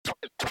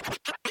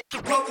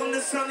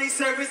the Sunday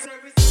service.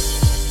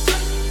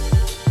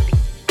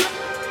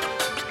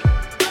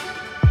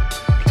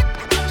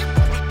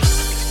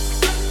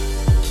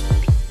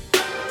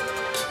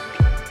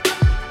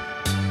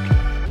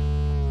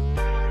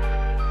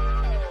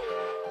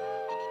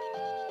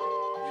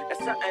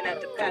 That's something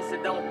that the pastor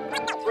don't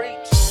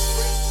preach.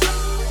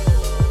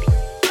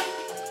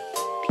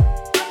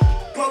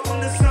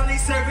 Welcome to Sunday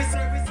service.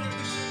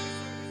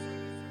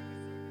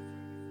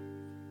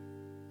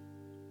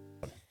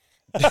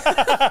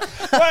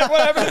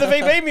 What happened to the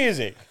VB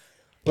music?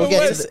 We'll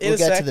get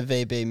to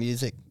the VB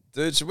music.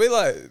 Dude, should we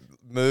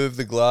move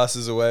the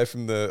glasses away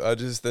from the?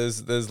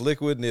 There's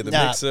liquid near the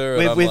mixer.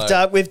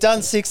 And We've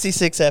done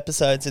 66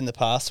 episodes in the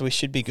past, so we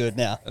should be good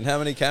now. And how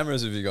many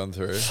cameras have you gone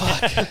through?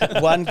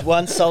 Fuck,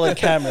 one solid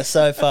camera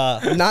so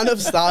far. None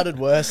have started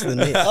worse than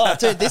this. Oh,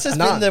 dude, this has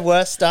been the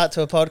worst start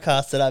to a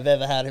podcast that I've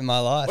ever had in my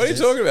life. What are you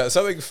talking about?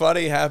 Something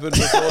funny happened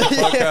before the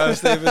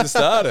podcast even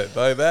started.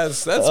 Like that's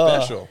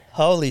special.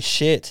 Holy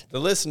shit! The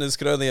listeners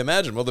could only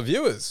imagine. Well, the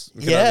viewers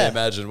can only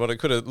imagine what it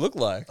could have looked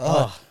like.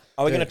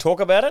 Are we going to talk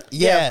about it?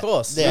 Yeah, of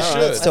course. Yeah, should.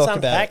 let's talk about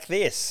unpack it.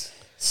 this.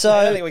 So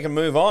I think we can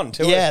move on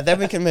to it. Yeah, then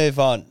we can move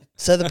on.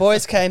 So the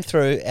boys came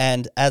through,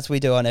 and as we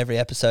do on every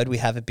episode, we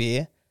have a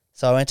beer.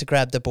 So I went to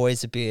grab the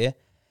boys a beer,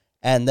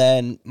 and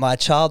then my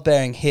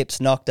childbearing hips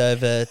knocked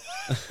over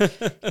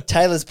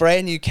Taylor's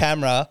brand new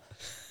camera,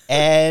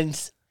 and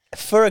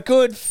for a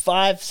good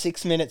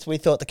 5-6 minutes, we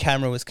thought the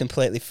camera was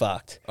completely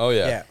fucked. Oh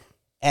yeah.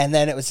 And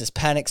then it was just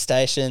panic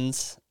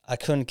stations. I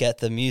couldn't get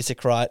the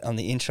music right on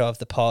the intro of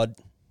the pod.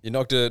 You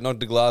knocked a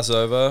glass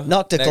over.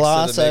 Knocked a next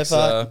glass to the mixer.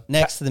 over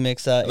next to the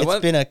mixer. It's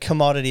been a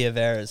commodity of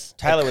errors.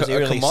 Taylor was A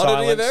eerily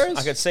commodity of silent. errors?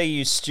 I could see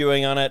you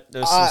stewing on it.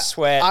 There was some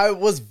sweat. I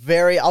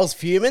was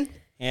fuming.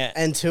 Yeah.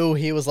 Until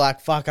he was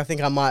like, fuck, I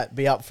think I might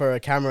be up for a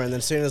camera. And then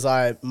as soon as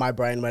my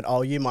brain went,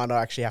 oh, you might not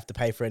actually have to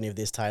pay for any of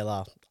this,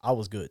 Taylor, I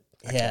was good.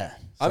 Yeah.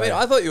 I mean,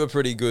 I thought you were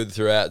pretty good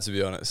throughout, to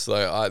be honest.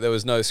 Like, there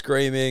was no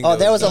screaming. Oh,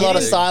 there was a lot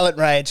of nothing. silent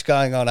rage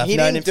going on. I've He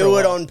known didn't him for do a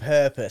it while. on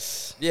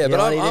purpose. Yeah, You but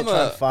know, I'm he didn't a-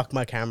 try to fuck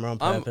my camera on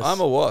purpose. I'm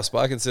a wasp.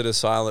 I consider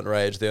silent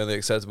rage the only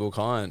acceptable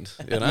kind.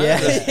 You know, Yeah.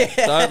 Just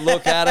don't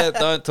look at it,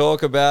 don't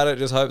talk about it.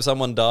 Just hope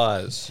someone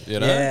dies. You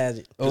know, Yeah.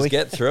 just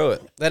get through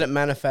it. Let it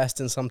manifest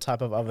in some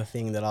type of other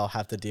thing that I'll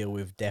have to deal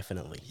with,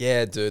 definitely.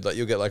 Yeah, dude. Like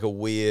you'll get like a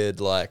weird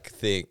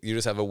thing. You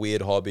just have a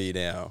weird hobby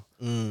now,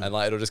 and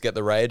like it'll just get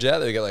the rage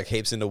out. You get like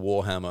heaps into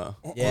Warhammer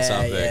or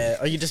something. Yeah.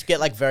 Or you just get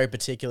like very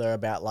particular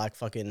about like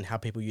fucking how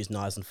people use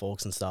knives and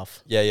forks and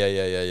stuff.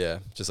 Yeah.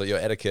 Just like your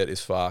etiquette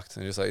is fucked,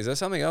 and you're just like, is there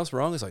something else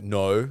wrong? It's like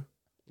no.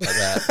 Like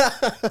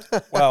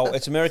that. Well,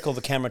 it's a miracle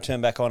the camera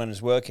turned back on and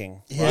is working.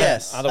 Right?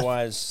 Yes.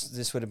 Otherwise,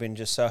 this would have been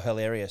just so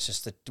hilarious.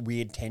 Just the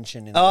weird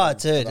tension in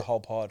dude. the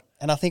whole pod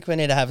And I think we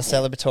need to have a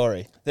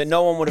celebratory. that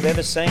no one would have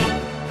ever seen.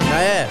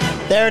 Yeah.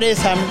 There it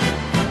is,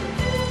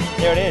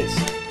 There it is.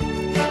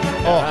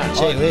 Oh,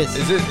 gee whiz.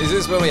 Is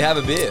this when we have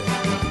a beer?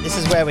 This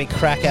is where we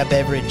crack our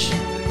beverage.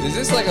 Is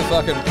this like a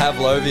fucking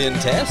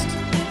Pavlovian test?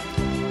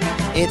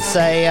 It's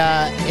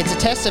a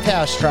test of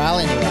how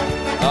Australian you are.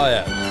 Oh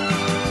yeah.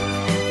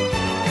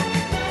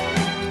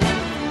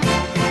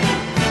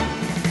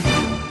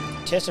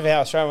 Test of how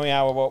Australian we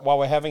are while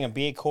we're having a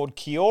beer called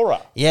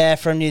Kiora. Yeah,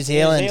 from New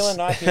Zealand. New Zealand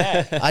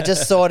IPA. I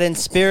just thought, in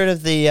spirit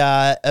of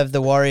the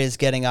Warriors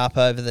getting up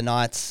over the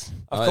Knights,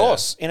 Of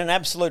course, in an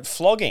absolute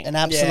flogging. an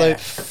absolute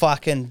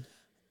fucking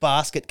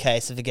basket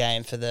case of a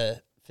game for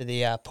the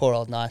poor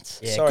old Knights.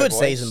 Yeah, Sorry, good boys.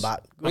 season,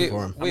 but good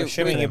for him. I'm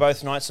assuming you're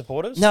both Knight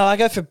supporters? No, I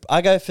go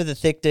for the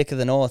thick dick of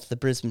the North, the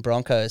Brisbane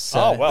Broncos. So.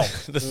 Oh, well.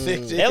 The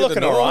thick dick They're of the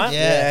looking all North.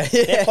 right.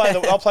 Yeah.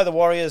 I'll play the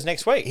Warriors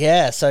next week.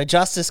 Yeah, so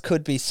justice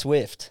could be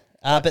swift.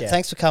 But yeah.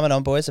 thanks for coming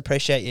on, boys.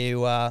 Appreciate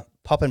you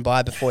popping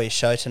by before your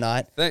show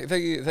tonight. Thank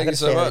you gotta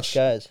so see how much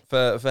this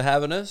goes. for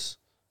having us.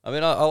 I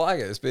mean, I like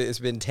it. It's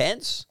been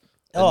tense.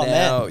 And Oh,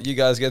 now man. you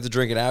guys get to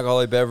drink an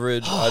alcoholic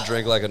beverage. I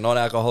drink like a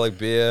non-alcoholic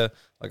beer,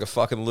 like a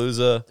fucking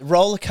loser.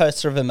 Roller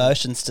coaster of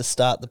emotions to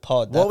start the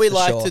pod. What we that's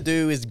for like sure. to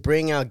do is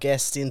bring our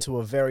guests into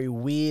a very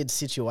weird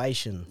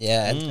situation.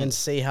 Yeah. And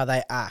see how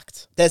they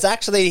act. There's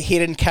actually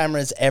hidden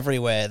cameras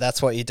everywhere.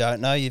 That's what you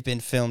don't know. You've been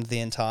filmed the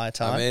entire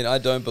time. I mean, I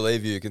don't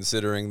believe you,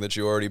 considering that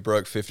you already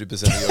broke 50%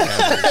 of your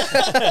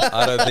cameras.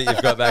 I don't think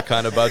you've got that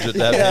kind of budget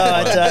to have No, I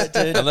hidden don't, ones.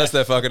 dude. Unless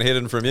they're fucking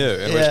hidden from you,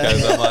 in Yeah. which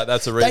case I'm like,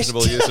 that's a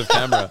reasonable use of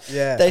camera.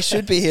 Yeah. They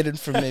should be hidden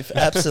from me.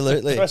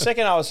 Absolutely. For a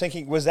second, I was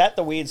thinking, was that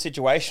the weird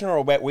situation,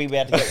 or were we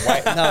about to get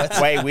way,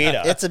 No, way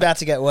weirder? It's about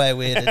to get way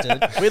weirder,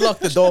 dude. We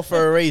locked the door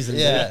for a reason.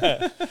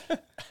 Yeah.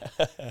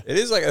 It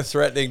is like a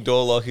threatening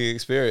door locking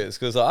experience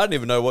because I don't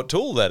even know what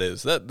tool that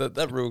is. That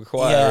would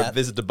require Yeah. a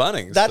visit to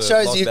Bunnings. That to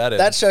shows lock you. That, in.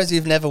 That shows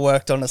you've never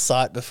worked on a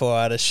site before.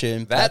 I'd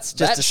assume that's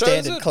just that a shows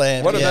standard it?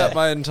 clan. What yeah. about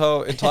my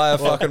entire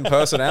fucking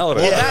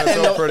personality? Well, That's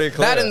all pretty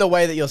clear. that and the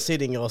way that you're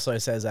sitting also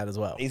says that as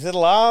well. These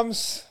little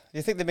arms. Do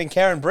you think they've been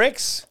carrying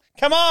bricks?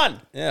 Come on.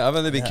 Yeah, I've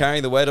only been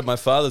carrying the weight of my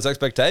father's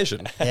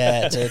expectation.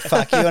 Yeah, dude.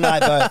 Fuck you and I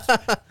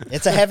both.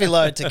 It's a heavy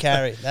load to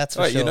carry. That's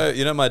for Wait, sure.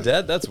 you know my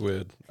dad? That's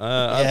weird.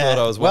 I Yeah. thought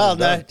I was one well, and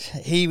done.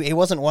 no, he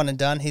wasn't one and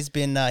done. He's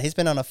been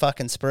on a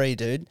fucking spree,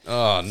 dude.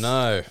 Oh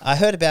no. I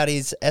heard about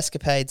his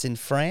escapades in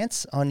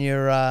France on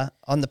your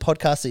on the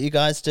podcast that you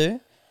guys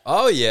do.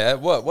 Oh yeah.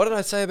 What did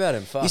I say about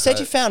him? Fuck, You said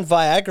you found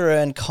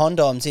Viagra and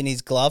condoms in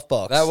his glove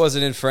box. that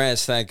wasn't in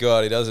France, thank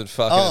God. He doesn't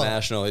fuck Oh.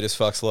 international. He just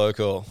fucks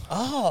local.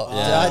 Oh,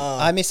 Yeah.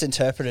 I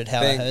misinterpreted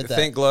how I heard that.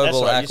 Think global,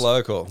 That's right, act you-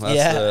 local. That's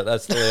Yeah.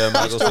 that's the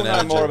Muggleton Still know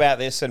energy. more about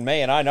this than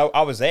me, and I know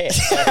I was there.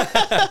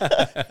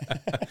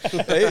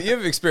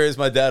 You've experienced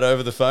my dad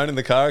over the phone in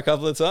the car a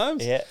couple of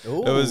times. Yeah. It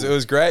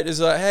was great. It's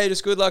like, hey,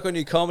 just good luck on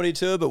your comedy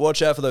tour, but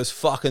watch out for those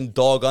fucking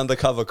dog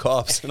undercover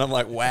cops. And I'm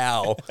like,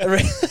 wow.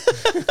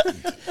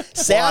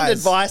 Sound Wise.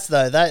 advice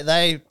though.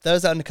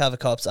 Those undercover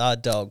cops are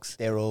dogs.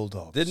 They're all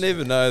dogs. Didn't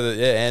even know that.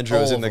 Yeah, Andrew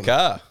was All in of the them.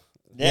 car.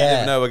 Yeah. Didn't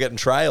even know we're getting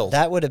trailed.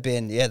 That would have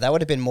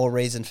been more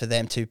reason for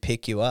them to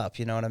pick you up.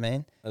 You know what I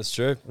mean? That's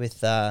true.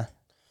 With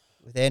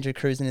Andrew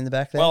cruising in the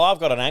back there. Well, I've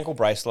got an ankle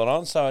bracelet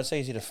on, so it's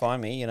easy to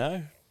find me, you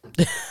know.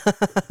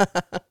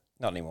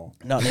 Not anymore.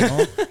 Not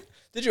anymore.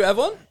 Did you have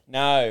one?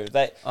 No,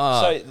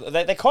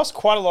 they cost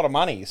quite a lot of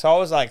money. So I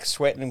was like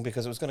sweating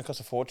because it was going to cost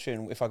a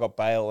fortune if I got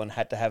bail and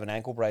had to have an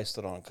ankle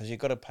bracelet on because you've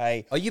got to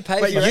pay. Oh, you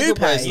paid Wait, for your you ankle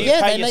pay? bracelet? You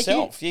Yeah, pay they make you-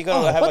 yourself. You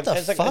got to Oh, have what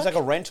like, the it's like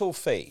a rental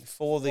fee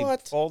for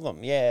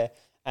them. Yeah,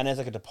 and there's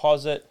like a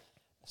deposit.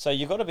 So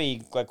you've got to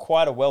be like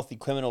quite a wealthy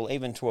criminal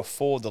even to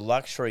afford the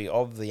luxury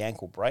of the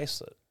ankle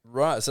bracelet.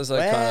 Right, so it's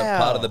like kind of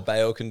part of Wow. the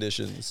bail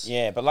conditions.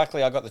 Yeah, but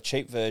luckily I got the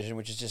cheap version,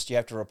 which is just you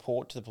have to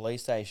report to the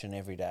police station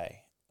every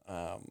day,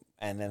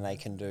 and then they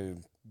can do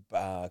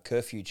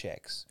curfew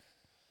checks.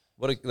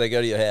 They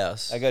go to your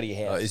house? They go to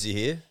your house. Oh, is he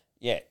here?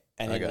 Yeah,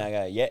 and then Okay. they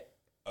go, yeah.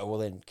 Oh, well,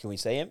 then can we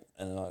see him?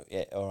 And I'm like,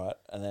 yeah, all right.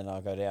 And then I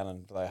go down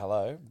and say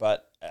hello.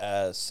 But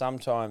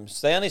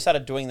sometimes they only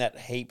started doing that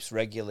heaps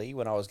regularly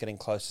when I was getting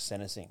close to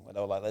sentencing. Where they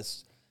were like,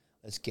 let's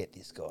get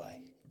this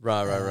guy.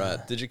 Right.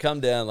 Did you come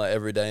down like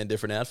every day in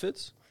different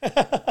outfits?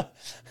 I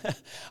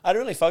didn't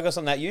really focus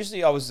on that.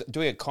 Usually I was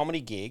doing a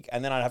comedy gig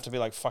and then I'd have to be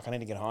like, fuck, I need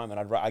to get home. And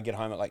I'd get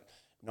home at like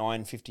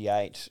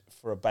 9:58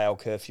 for a bail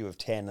curfew of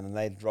 10 and then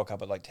they'd rock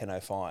up at like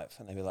 10:05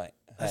 and they'd be like,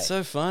 hey. That's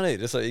so funny.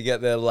 Just like you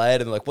get there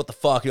late and like, what the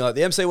fuck? You're like,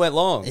 the MC went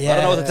long. I Yeah.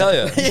 don't know what to tell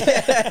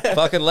you.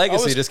 Fucking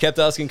Legacy just kept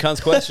asking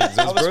cunts questions.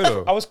 It was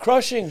brutal. I was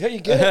crushing. How you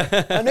get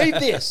it? I need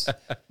this.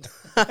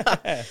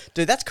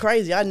 Dude, that's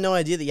crazy. I had no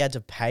idea that you had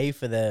to pay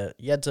for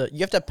you have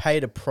to pay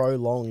to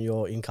prolong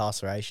your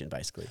incarceration,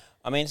 basically.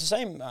 I mean, it's the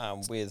same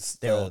with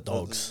They're all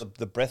dogs.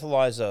 the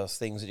breathalyzer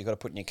things that you've got to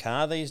put in your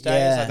car these days.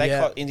 Yeah. Like they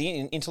Yeah. in the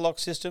interlock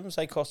systems,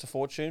 they cost a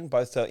fortune,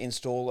 both to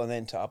install and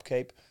then to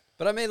upkeep.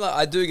 But I mean, like,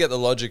 I do get the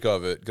logic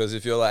of it because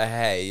if you're like,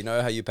 hey, you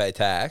know how you pay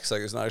tax?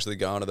 Like, it's not actually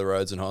going to the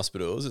roads and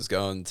hospitals. It's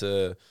going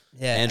to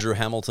Yeah. Andrew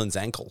Hamilton's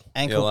ankle.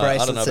 Ankle You're like,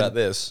 I don't bracelets know about and-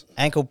 this.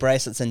 Ankle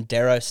bracelets and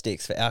Darrow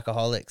sticks for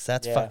alcoholics.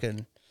 That's Yeah.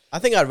 fucking. I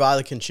think I'd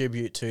rather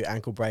contribute to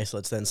ankle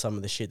bracelets than some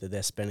of the shit that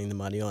they're spending the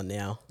money on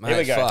now. Here we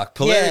Mate, go. fuck.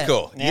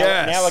 Political. Now,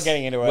 Yes. now we're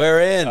getting into it.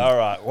 We're in. All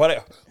right. What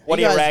are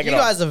you guys, ragging you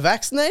on? guys are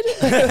vaccinated?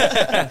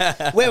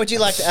 Where would you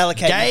like to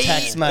allocate your Gay.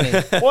 tax money?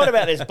 What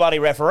about this bloody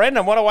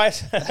referendum? What a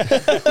waste.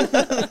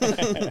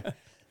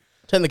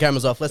 Turn the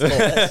cameras off. Let's talk.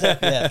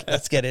 Yeah,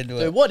 let's get into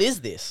Dude, it. what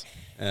is this?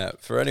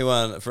 For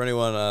anyone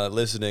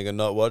listening and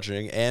not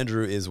watching,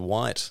 Andrew is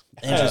white.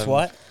 Andrew's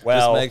what?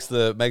 Well, Just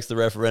makes the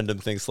referendum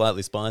thing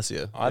slightly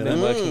spicier. I've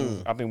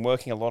been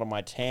working a lot of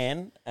my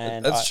tan,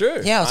 and That's true.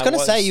 Yeah, I was going to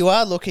say you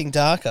are looking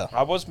darker.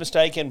 I was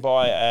mistaken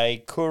by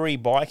a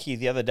Koori bikie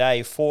the other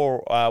day for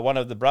one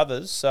of the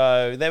brothers.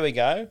 So there we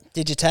go.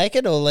 Did you take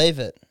it or leave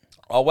it?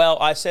 Oh, well,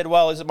 I said,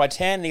 well, is it my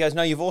tan? And he goes,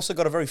 no, you've also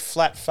got a very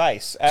flat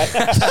face.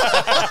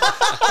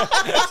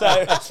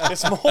 So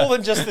it's more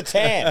than just the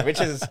tan,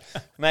 which is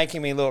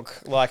making me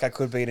look like I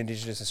could be an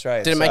Indigenous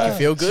Australian. Did it make you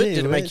feel good? gee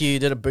Did it make whiz. you?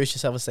 Did it boost your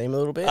self-esteem a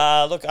little bit?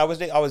 Look, I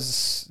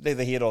was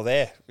neither here nor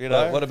there, you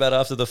know. What about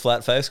after the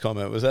flat face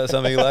comment? Was that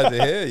something you'd like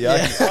to hear?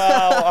 Yeah.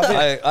 Well, I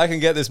mean, I can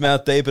get this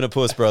mouth deep in a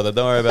puss, brother.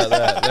 Don't worry about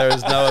that. There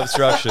is no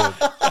obstruction.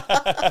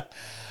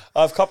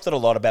 I've copped it a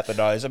lot about the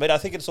nose. I mean, I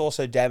think it's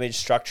also damaged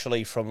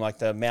structurally from like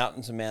the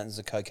mountains and mountains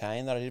of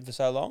cocaine that I did for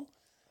so long.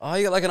 Oh,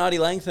 you got like an Artie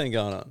Lang thing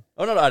going on.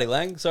 Oh, not Artie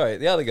Lang. Sorry,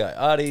 the other guy.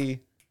 Artie.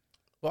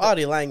 Well,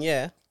 Artie Lang,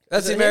 yeah.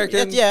 That's Is the it him?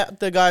 American. Yeah,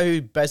 the guy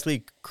who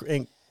basically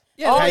caved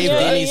Oh,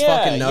 in his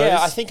fucking nose. Yeah,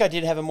 I think I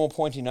did have a more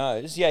pointy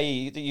nose. Yeah,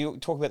 you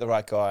talk about the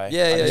right guy.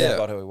 Yeah, I just yeah.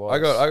 forgot who he was. I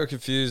got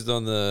confused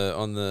on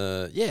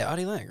the. Yeah,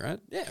 Artie Lang, right?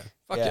 Yeah.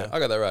 Fuck yeah. Yeah. I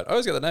got that right. I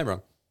always get the name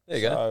wrong. There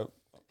you go.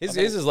 So,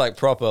 His is like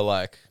proper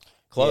like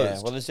closed.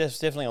 yeah, well, there's just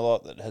definitely a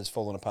lot that has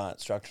fallen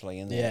apart structurally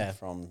in there. Yeah.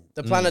 From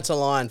The planets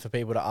align for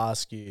people to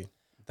ask you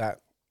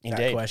that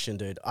Indeed. question,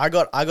 dude. I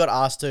got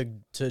asked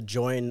to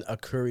join a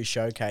Koori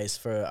showcase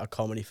for a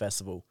comedy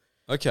festival.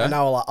 Okay. And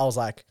I was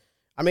like,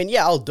 I mean,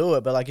 yeah, I'll do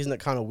it, but like, isn't it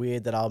kind of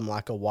weird that I'm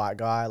like a white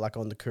guy, like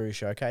on the Koori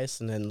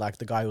showcase? And then like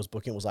the guy who was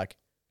booking was like,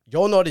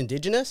 you're not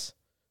Indigenous?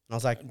 I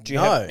was like, Do you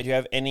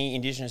have any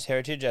Indigenous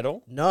heritage at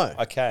all? no.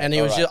 Okay, And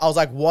he was alright. just, I was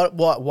like,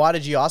 why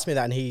did you ask me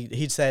that? And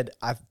he said,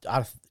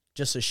 I've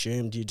just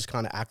assumed you just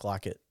kind of act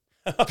like it.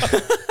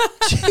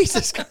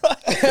 Jesus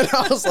Christ. And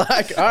I was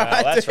like, all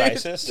right, That's dude.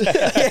 racist.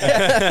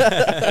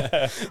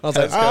 I was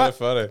like, That's kind of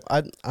funny.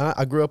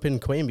 I grew up in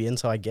Queanbeyan,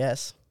 so I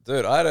guess.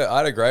 Dude, I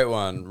had a great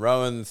one.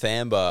 Rowan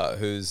Thambar,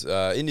 who's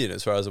Indian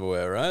as far as I'm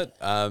aware, right?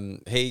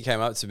 He came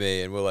up to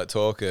me and we were like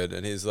talking,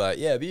 and he's like,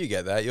 "Yeah, but you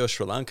get that. You're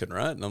Sri Lankan,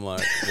 right?" And I'm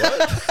like,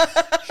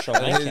 "What?" Sri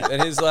Lankan.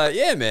 And he's like,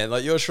 "Yeah, man,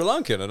 like you're Sri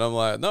Lankan." And I'm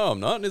like, "No, I'm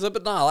not." And he's like,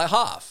 "But nah, like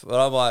half." And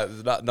I'm like,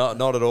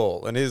 "Not at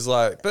all." And he's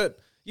like, "But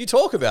you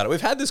talk about it.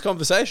 We've had this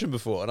conversation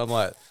before." And I'm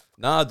like,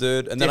 "Nah,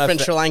 dude." And then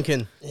Different Sri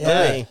Lankan.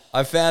 Yeah.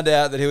 I found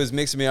out that he was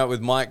mixing me up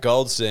with Mike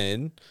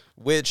Goldstein,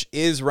 which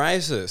is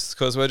racist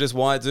because we're just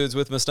white dudes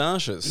with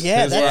moustaches.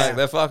 Yeah, He's that's- like,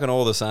 they're fucking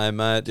all the same,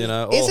 mate. You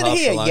know, all Isn't half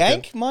he Sri a Lankan.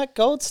 Yank, Mike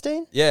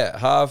Goldstein? Yeah,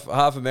 half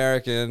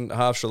American,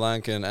 half Sri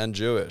Lankan, and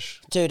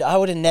Jewish. Dude, I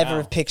would have never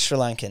have picked Sri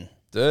Lankan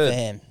Dude,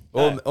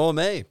 for him. or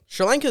me.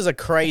 Sri Lanka's a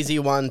crazy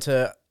one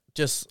to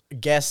just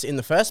guess in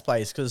the first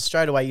place because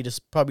straight away you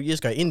just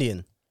go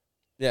Indian.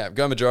 Yeah,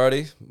 go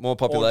majority, more Or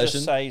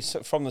population. just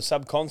say from the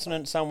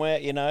subcontinent somewhere,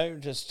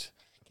 just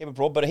keep it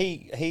broad. But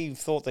he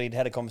thought that he'd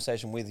had a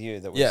conversation with you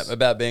that was... Yeah,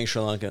 about being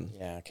Sri Lankan.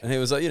 Yeah, okay. And he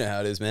was like, "You know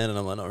how it is, man." And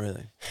I'm like, "Not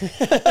really."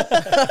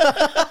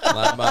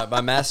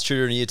 my maths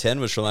tutor in year 10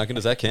 was Sri Lankan.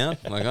 Does that count?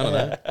 I'm like, "I don't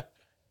know."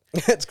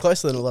 It's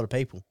closer than a lot of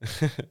people.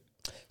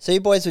 So you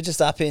boys were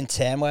just up in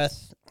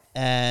Tamworth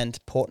and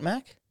Port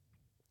Mac?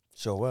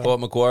 Sure will.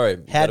 Port Macquarie.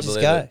 How'd better you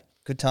believe go? it.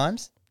 Good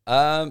times?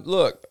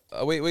 Look,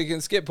 we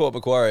can skip Port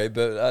Macquarie,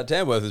 but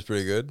Tamworth is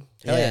pretty good.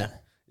 Hell yeah.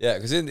 Yeah,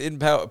 because in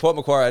Port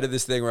Macquarie, I did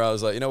this thing where I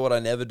was like, you know what I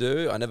never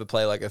do? I never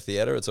play like a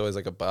theater. It's always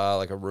like a bar,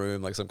 like a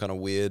room, like some kind of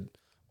weird,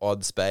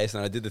 odd space.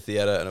 And I did the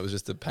theater, and it was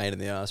just a pain in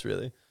the ass,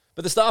 really.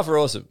 But the staff are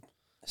awesome.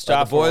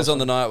 Staff the boys were on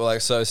the night were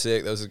like so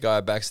sick. There was a guy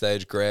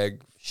backstage,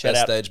 Greg, Shout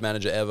best out. stage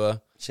manager ever.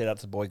 Shout out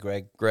to the boy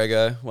Greg.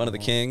 Grego, one of the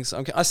kings.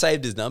 I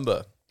saved his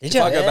number. Did If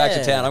you? I go back to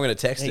Yeah. town, I'm going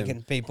to text You him. can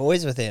be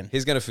boys with him.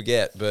 He's going to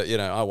forget, but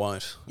I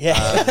won't.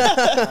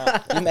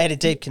 Yeah. You made a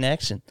deep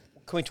connection.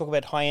 Can we talk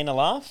about Hyena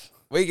Laugh?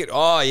 We could.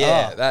 Oh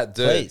yeah, Oh, that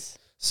dude. please.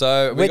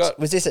 So we got.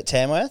 Was this at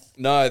Tamworth?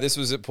 No, this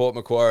was at Port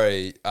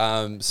Macquarie.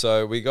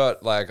 So we got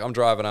I'm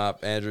driving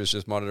up. Andrew's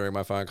just monitoring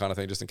my phone, kind of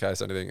thing, just in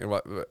case anything.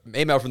 And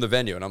email from the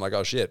venue, and I'm like,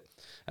 "Oh shit!"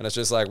 And it's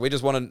just like, we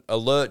just want to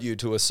alert you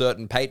to a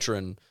certain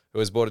patron who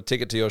has bought a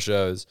ticket to your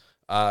shows.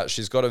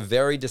 She's got a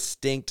very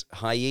distinct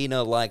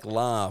hyena-like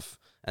laugh,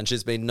 and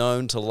she's been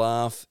known to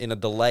laugh in a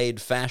delayed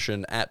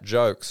fashion at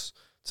jokes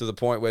to the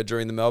point where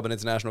during the Melbourne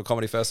International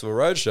Comedy Festival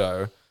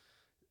Roadshow,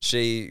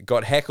 she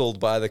got heckled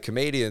by the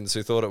comedians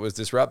who thought it was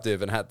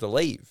disruptive and had to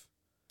leave.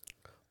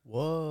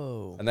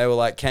 Whoa. And they were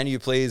like, "Can you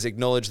please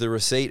acknowledge the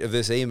receipt of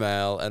this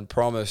email and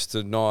promise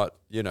to not,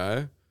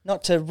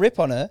 Not to rip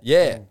on her.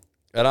 Yeah.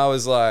 And I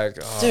was like,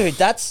 oh. Dude,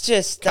 that's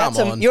just... Come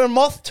that's on. You're a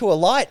moth to a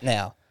light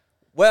now.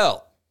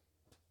 Well,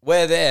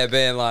 we're there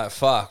being like,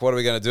 fuck, what are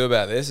we going to do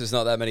about this? There's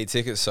not that many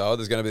tickets sold.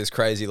 There's going to be this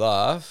crazy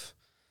laugh.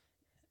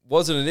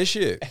 Wasn't an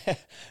issue.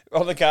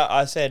 Well, the car,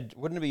 I said,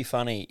 wouldn't it be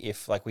funny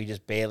if we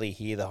just barely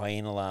hear the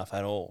hyena laugh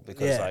at all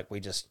because Yeah. we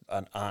just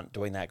aren't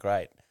doing that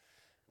great.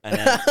 And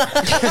then,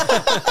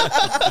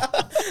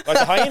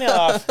 the hyena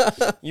laugh,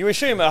 you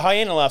assume a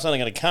hyena laugh's only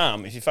going to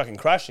come if you're fucking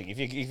crushing, if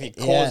you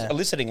cause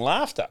eliciting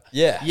laughter.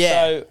 Yeah. Yeah.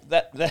 So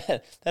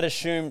that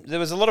assumed there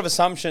was a lot of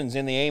assumptions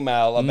in the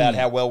email about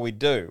how well we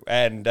do,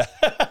 and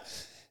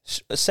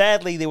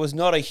sadly there was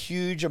not a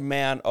huge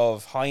amount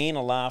of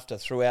hyena laughter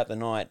throughout the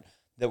night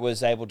that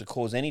was able to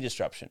cause any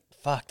disruption.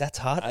 Fuck, that's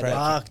heartbreaking.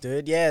 Fuck,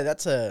 dude. Yeah,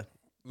 that's a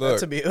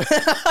bit.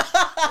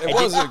 It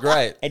wasn't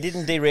great. It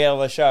didn't derail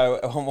the show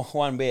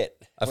one bit.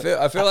 I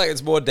feel like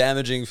it's more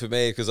damaging for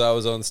me because I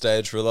was on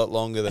stage for a lot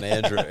longer than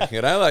Andrew.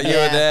 You were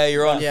Yeah. there,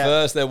 you're on Yeah.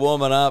 first, they're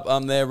warming up,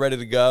 I'm there ready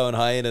to go, and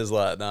Hyena's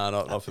like, nah,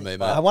 not for me,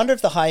 mate. I wonder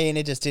if the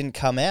hyena just didn't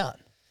come out.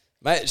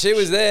 Mate, she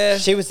was there.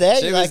 She was there?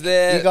 She You was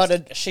there. You got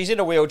to... She's in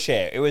a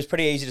wheelchair. It was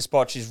pretty easy to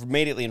spot. She's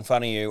immediately in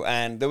front of you,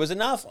 and there was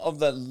enough of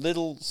the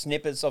little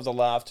snippets of the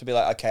laugh to be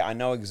like, okay, I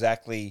know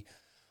exactly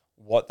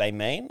what they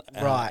mean.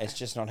 Right. It's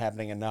just not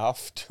happening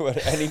enough to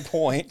at any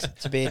point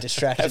to be a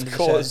distraction to have the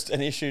show. caused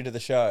an issue to the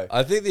show.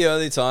 I think the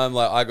only time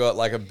I got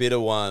a bitter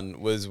one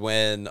was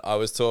when I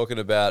was talking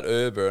about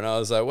Uber, and I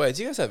was like, "Wait,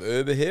 do you guys have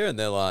Uber here?" And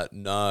they're like,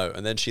 "No."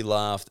 And then she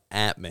laughed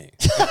at me.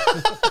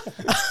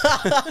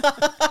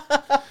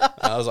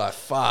 I was like,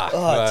 "Fuck!"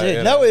 Oh, Like, dude,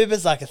 you no know.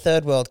 Uber's like a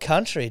third world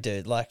country,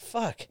 dude. Like,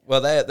 fuck.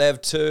 Well, they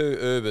have two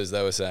Ubers.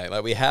 They were saying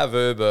we have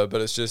Uber,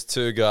 but it's just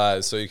two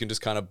guys, so you can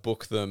just kind of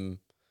book them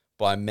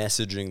by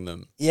messaging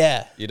them.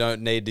 Yeah. You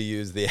don't need to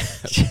use the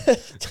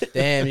app.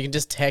 Damn, you can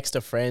just text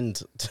a friend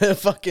to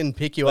fucking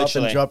pick you up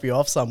Literally. and drop you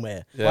off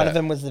somewhere. Yeah. One of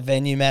them was the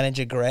venue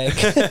manager, Greg.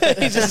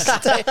 He's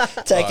just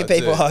taking Oh,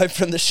 people dude. home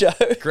from the show.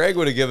 Greg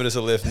would have given us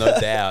a lift, no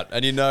doubt.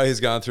 And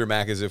he's going through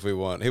Macca's if we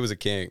want. He was a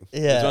king.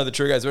 Yeah. He's one of the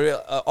true guys.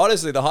 But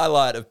honestly, the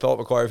highlight of Port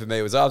Macquarie for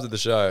me was after the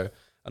show,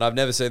 and I've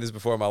never seen this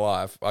before in my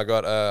life. I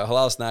got a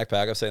halal snack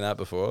pack. I've seen that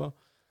before.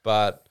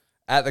 But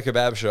at the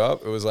kebab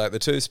shop, it was like the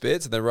two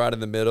spits, and then right in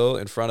the middle,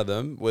 in front of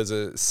them, was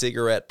a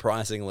cigarette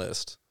pricing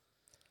list.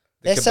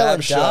 The They're selling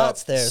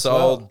darts there as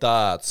well. sold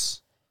darts.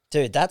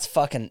 Dude, that's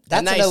fucking...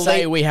 And That's they an say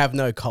elite... we have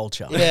no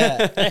culture.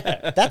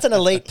 Yeah. That's an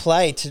elite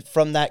play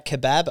from that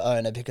kebab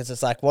owner because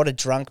it's like, what do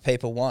drunk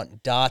people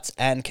want? Darts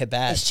and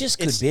kebab. It's just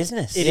good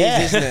business. It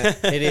is, isn't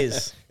it? It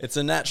is. It's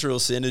a natural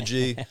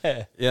synergy.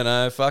 You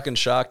know, fucking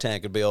Shark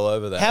Tank would be all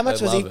over that. How much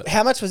They'd was he? love it.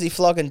 How much was he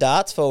flogging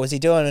darts for? Was he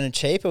doing it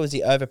cheap or was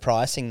he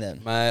overpricing them?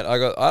 Mate,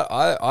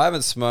 I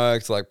haven't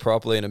smoked like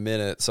properly in a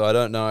minute, so I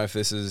don't know if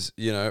this is,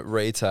 you know,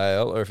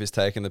 retail or if he's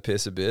taking the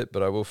piss a bit,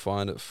 but I will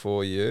find it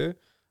for you.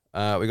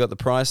 We got the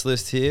price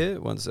list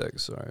here. One sec.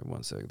 This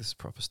is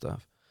proper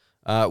stuff.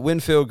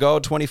 Winfield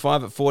Gold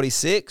 25 at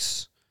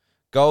 46.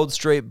 Gold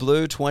Street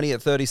Blue 20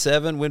 at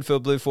 37.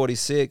 Winfield Blue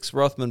 46.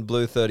 Rothman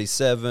Blue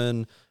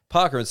 37.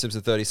 Parker and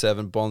Simpson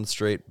 37. Bond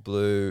Street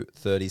Blue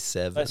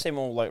 37. They seem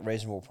all like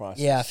reasonable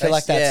prices. Yeah, I feel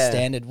like that's yeah.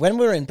 standard. When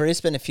we were in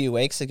Brisbane a few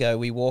weeks ago,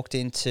 we walked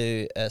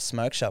into a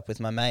smoke shop with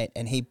my mate,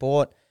 and he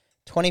bought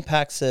 20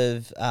 packs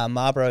of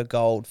Marlboro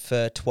Gold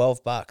for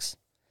 $12.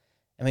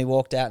 And we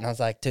walked out, and I was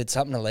like, "Dude,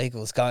 something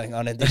illegal is going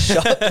on in this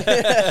shop."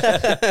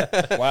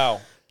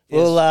 Wow.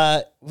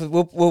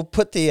 We'll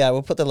put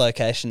the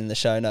location in the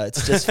show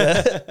notes just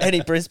for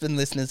any Brisbane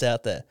listeners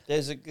out there.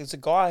 There's a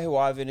guy who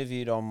I've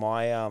interviewed on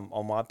my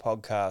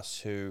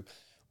podcast who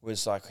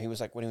was like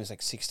when he was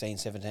like 16,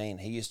 17,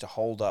 he used to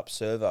hold up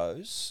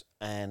servos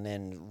and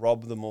then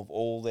rob them of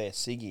all their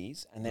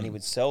ciggies, and then he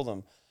would sell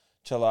them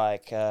to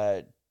like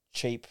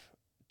cheap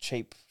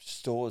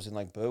stores in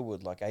like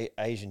Burwood, like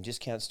Asian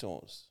discount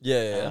stores.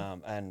 Yeah.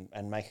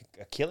 And make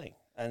a killing.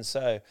 And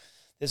so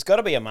there's got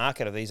to be a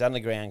market of these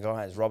underground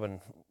guys robbing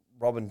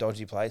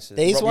dodgy places.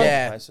 These robbing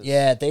ones,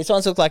 places. these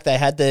ones look like they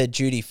had the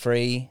duty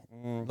free,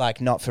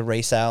 like not for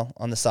resale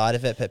on the side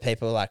of it, but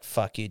people are like,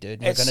 "Fuck you,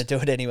 dude, we're going to do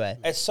it anyway."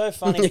 It's so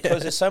funny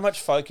because there's so much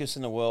focus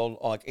in the world,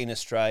 like in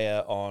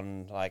Australia,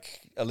 on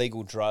like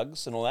illegal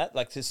drugs and all that.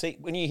 Like to see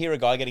when you hear a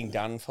guy getting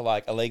done for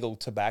like illegal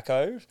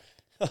tobacco.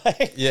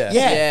 Like,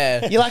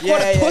 Yeah. You're like, what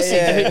a pussy,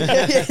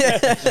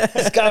 dude.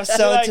 This guy's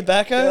selling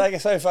tobacco. Like,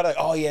 it's so funny. Like,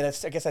 oh, yeah,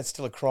 I guess that's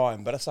still a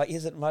crime. But it's like,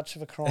 is it much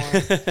of a crime?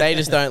 They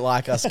just don't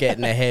like us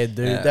getting ahead,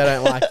 dude. Yeah. They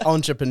don't like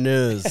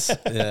entrepreneurs.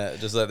 Yeah,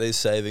 just like these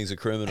savings are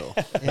criminal.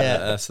 Yeah.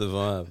 That's the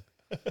vibe.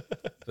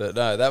 But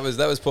no, that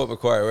was Port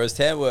Macquarie. Whereas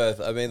Tamworth,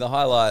 I mean, the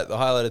highlight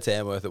of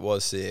Tamworth, it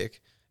was sick,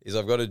 is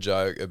I've got a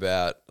joke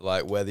about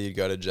like whether you'd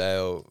go to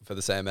jail for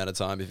the same amount of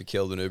time if you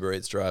killed an Uber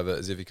Eats driver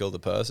as if you killed a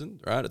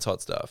person, right? It's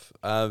hot stuff.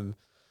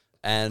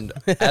 And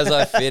as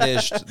I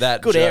finished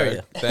that Good joke,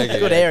 area. thank you.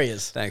 Good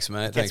areas. Thanks,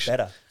 mate. Gets Thanks,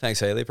 better. Thanks,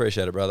 Haley.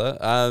 Appreciate it, brother.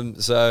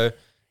 So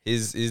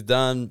he's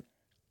done.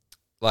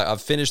 Like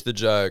I've finished the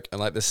joke, and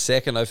like the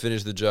second I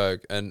finish the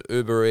joke, an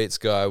Uber Eats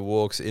guy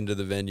walks into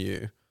the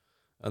venue,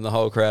 and the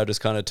whole crowd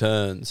just kind of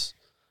turns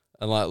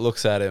and like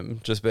looks at him,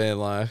 just being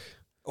like.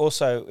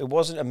 Also, it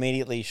wasn't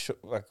immediately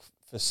like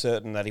for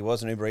certain that he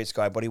was an Uber Eats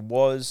guy, but he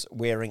was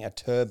wearing a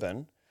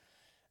turban.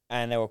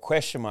 And there were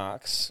question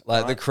marks.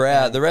 Like the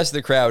crowd, the rest of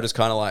the crowd were just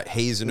kind of like,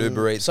 he's an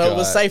Uber Eats guy. So it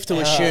was safe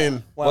to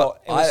assume Well,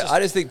 it was I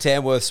just think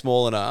Tamworth's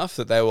small enough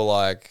that they were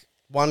like,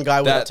 one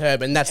guy with that- a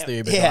turban, that's the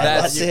Uber Yeah,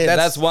 guy. that's it.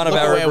 that's one of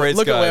Look our at Uber Eats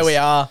Look at guys. where we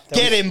are.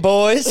 Get him,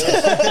 boys.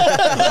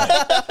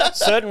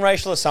 certain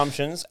racial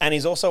assumptions, and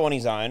he's also on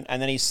his own. And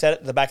then he's sat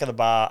at the back of the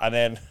bar, and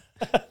then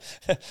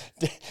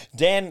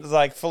Dan was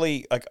like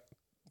fully like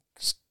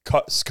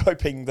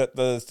scoping that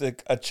the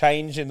a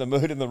change in the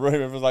mood in the room.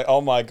 It was like,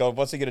 oh my god,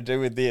 what's he going to do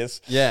with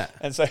this? Yeah.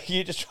 And so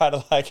you just try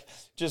to like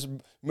just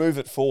move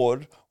it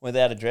forward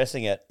without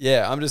addressing it.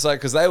 Yeah, I'm just like,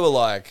 because they were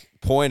like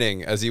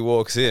pointing as he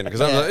walks in.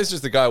 Because I'm like, it's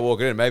just the guy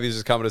walking in. Maybe he's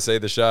just coming to see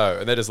the show.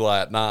 And they're just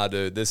like, nah,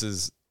 dude, this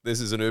is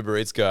an Uber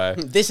Eats guy.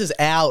 This is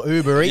our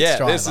Uber Eats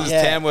driver. This is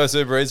Tamworth's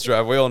Uber Eats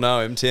driver. We all know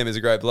him. Tim is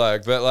a great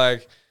bloke. But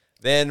like,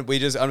 then I'm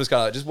just kind of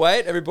like, just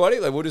wait, everybody.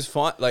 Like, we'll just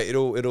find, like,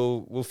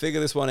 we'll figure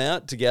this one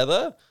out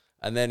together.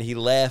 And then he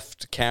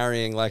left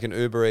carrying like an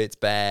Uber Eats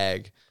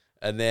bag.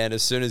 And then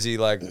as soon as he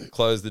like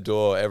closed the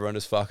door, everyone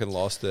just fucking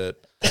lost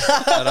it. and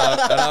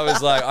I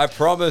was like, I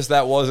promise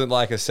that wasn't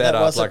like a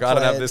setup. wasn't Like, I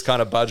don't have planned. this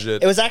kind of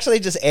budget. It was actually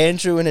just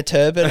Andrew in a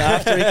turban.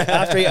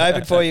 After he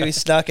opened for you, he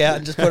snuck out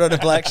and just put on a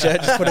black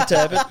shirt, just put a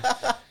turban.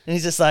 And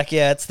he's just like,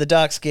 yeah, it's the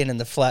dark skin and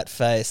the flat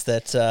face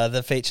that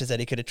the features that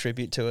he could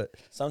attribute to it.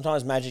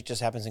 Sometimes magic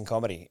just happens in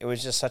comedy. It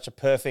was just such a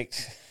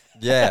perfect,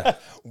 Yeah.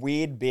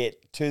 weird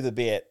bit to the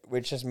bit,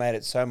 which just made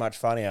it so much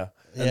funnier.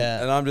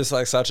 Yeah. And I'm just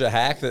like such a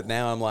hack that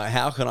now I'm like,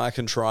 how can I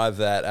contrive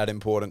that at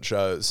important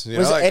shows? You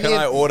Was know, like, any can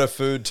I of- order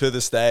food to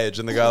the stage?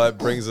 And the guy like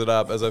brings it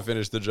up as I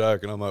finish the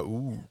joke, and I'm like,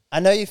 ooh. I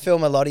know you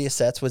film a lot of your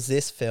sets. Was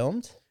this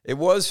filmed? It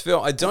was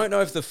filmed. I don't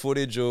know if the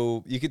footage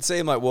will. You could see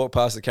him like walk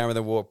past the camera,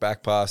 then walk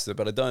back past it,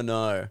 but I don't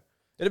know.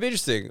 It'd be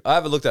interesting. I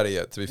haven't looked at it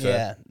yet. To be fair,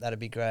 Yeah, that'd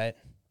be great.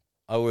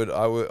 I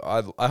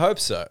hope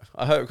so.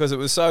 I hope because it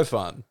was so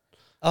fun.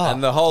 Oh,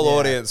 And the whole yeah.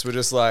 audience were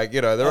just like,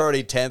 you know, they're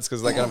already tense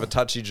because they kind of a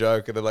touchy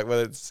joke. And they're like, well,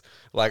 it's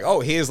like, oh,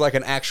 here's like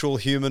an actual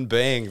human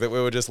being that we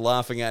were just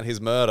laughing at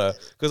his murder.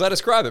 Because I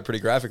describe it pretty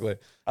graphically.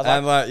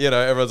 And like, you know,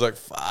 everyone's like,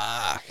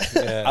 fuck.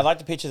 I'd like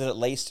to picture that at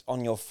least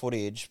on your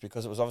footage,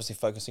 because it was obviously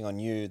focusing on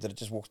you, that it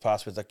just walks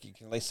past with like you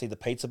can at least see the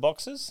pizza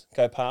boxes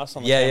go past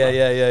on the camera.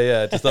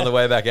 Yeah. Just on the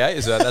way back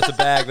out, so that's a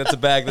bag. That's a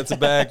bag. That's a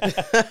bag.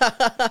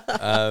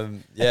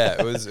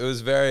 It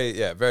was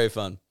very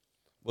fun.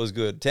 Was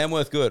good.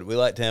 Tamworth, good. We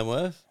like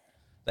Tamworth.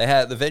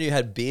 The venue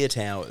had beer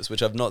towers,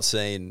 which I've not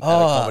seen at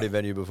a comedy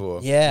venue before.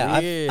 Yeah,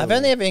 Really? I've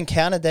only ever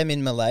encountered them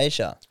in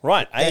Malaysia.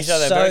 Right, Asia,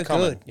 they're very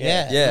common.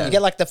 Yeah. You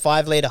get like the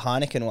 5 litre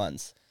Heineken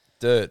ones.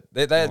 Dude,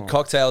 they had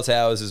cocktail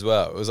towers as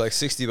well. It was like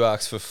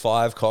 $60 for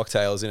 5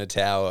 cocktails in a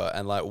tower,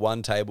 and like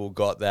one table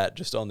got that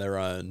just on their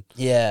own.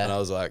 Yeah. And I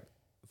was like,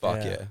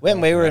 fuck yeah.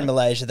 When we were in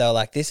Malaysia, they were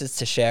like, this is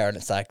to share. And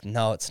it's like,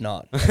 no, it's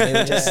not. We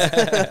were just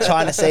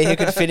trying to see who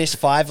could finish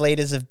 5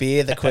 litres of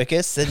beer the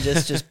quickest, and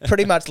just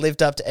pretty much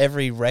lived up to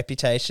every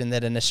reputation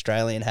that an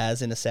Australian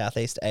has in a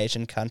Southeast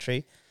Asian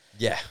country.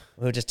 Yeah.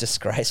 We were just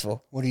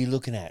disgraceful. What are you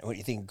looking at? What do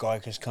you think? Guy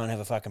just can't have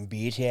a fucking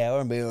beer tower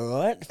and be all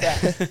right?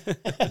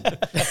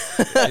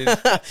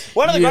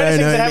 One of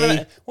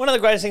the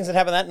greatest things that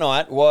happened that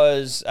night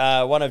was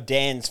one of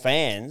Dan's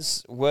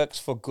fans works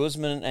for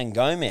Guzman and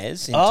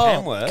Gomez in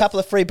Tamworth. A couple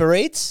of free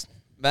burritos.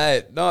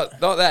 Mate, not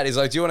that. He's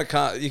like, do you want to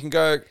come? You can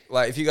go,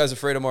 like, if you guys are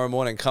free tomorrow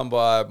morning, come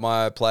by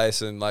my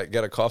place and, like,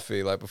 get a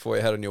coffee, like, before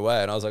you head on your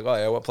way. And I was like, oh,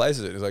 yeah, what place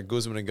is it? He's like,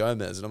 Guzman and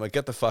Gomez. And I'm like,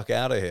 get the fuck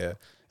out of here.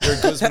 You're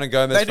a Guzman and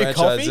Gomez They do franchisee.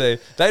 coffee?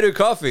 They do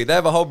coffee. They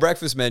have a whole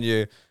breakfast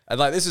menu. And,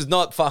 like, this is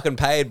not fucking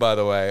paid, by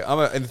the way.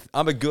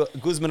 I'm a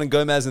Guzman and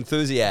Gomez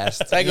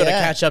enthusiast. They got to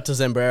catch up to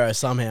Zambrero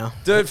somehow.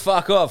 Dude,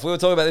 fuck off. We were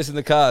talking about this in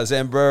the car.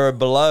 Zambrero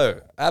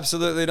below.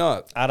 Absolutely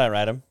not. I don't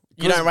rate him.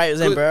 You don't rate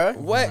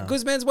Zambrero?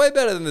 Guzman's way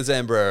better than the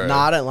Zambrero. Nah,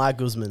 I don't like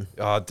Guzman.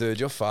 Oh, dude,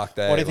 you're fucked,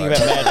 eh? What do you think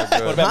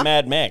about Mad?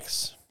 Mad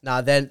Max?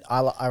 Nah, then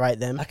I rate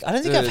them. I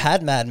don't think I've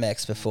had Mad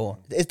Max before.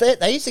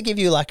 They used to give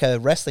you like a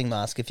wrestling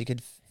mask if you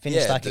could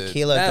finish like a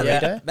kilo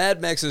burrito.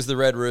 Mad Max is the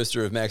Red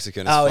Rooster of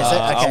Mexican. Oh, is it?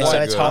 Okay,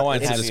 so it's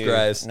hot. It's a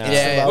disgrace. No.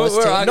 Yeah, lowest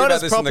we're tier. arguing not about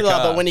as this in the popular,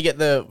 car. but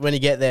when you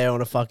get there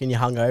on a fucking, you're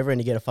hungover and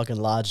you get a fucking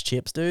large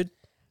chips, dude,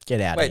 get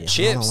out of here. Wait,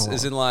 chips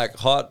is in like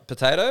hot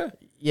potato?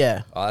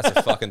 Yeah. Oh, that's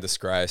a fucking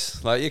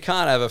disgrace. Like, you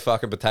can't have a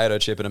fucking potato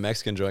chip in a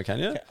Mexican joint, can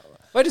you?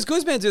 Wait, does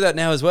Guzman do that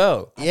now as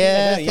well?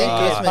 Yeah, I think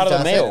Guzman part of the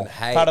does meal. it.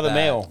 Hate Part of the that.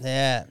 meal.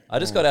 Yeah. I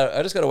just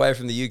got away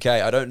from the UK.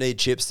 I don't need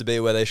chips to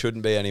be where they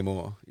shouldn't be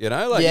anymore. You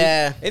know, like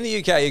Yeah. in the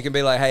UK, you can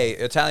be like, "Hey,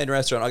 Italian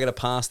restaurant, I get a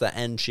pasta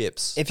and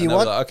chips." If And you they'll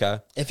be want- like,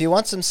 okay, If you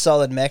want some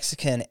solid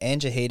Mexican,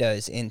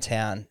 Angejitos in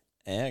town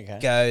Yeah, okay.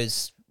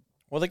 goes.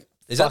 Well, is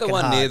that the fucking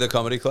one hard. near the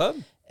comedy club?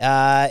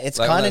 It's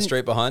Like on kind that of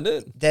street behind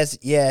it? there's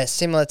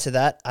similar to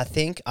that. I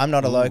think I'm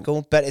not a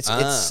local, but it's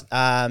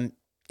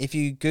if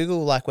you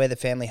Google like where the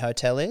family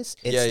hotel is,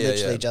 it's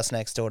literally just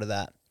next door to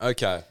that.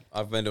 Okay,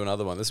 I've been to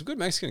another one. There's some good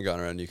Mexican going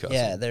around Newcastle.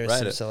 Yeah, there is Rate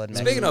some it. solid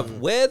Speaking Mexican. of,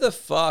 where the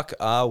fuck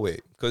are we?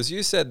 Because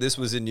you said this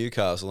was in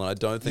Newcastle, and I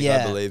don't think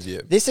I believe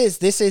you. This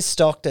is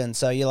Stockton,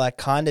 so you're like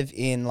kind of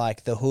in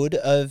like the hood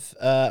of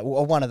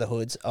or one of the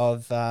hoods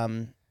of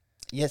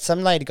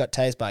some lady got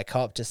tased by a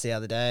cop just the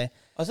other day.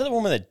 Was that the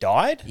woman that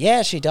died?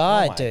 Yeah, she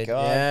died, my dude.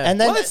 God. Yeah.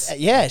 And then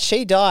What?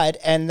 she died,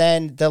 and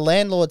then the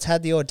landlords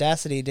had the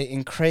audacity to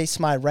increase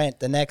my rent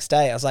the next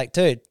day. I was like,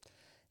 dude,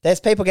 there's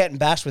people getting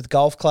bashed with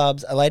golf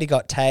clubs. A lady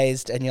got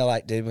tased, and you're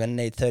like, dude, we're gonna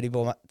need $30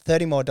 more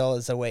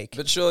a week.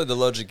 But surely the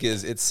logic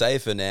is it's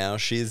safer now.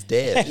 She's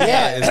dead.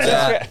 Yeah. Is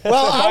that-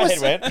 Well, My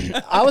head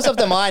went. I was of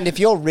the mind, if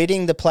you're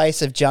ridding the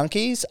place of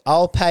junkies,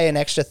 I'll pay an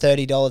extra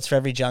 $30 for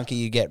every junkie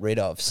you get rid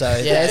of. So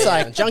there's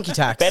like, junkie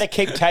tax. Better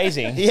keep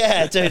tasing.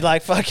 yeah, dude,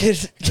 like fucking.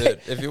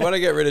 Dude, if you want to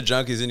get rid of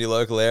junkies in your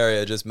local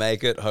area, just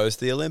make it host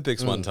the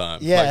Olympics one time.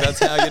 Yeah. Like, that's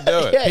how you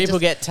do it. Yeah. People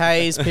get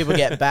tased, people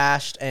get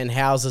bashed, and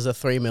houses are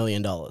 $3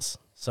 million.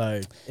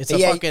 So it's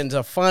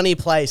a funny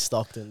place,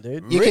 Stockton,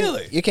 dude.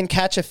 You can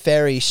catch a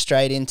ferry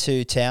straight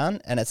into town,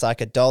 and it's like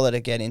 $1 to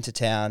get into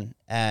town,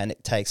 and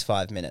it takes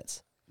 5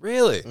 minutes.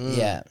 Really?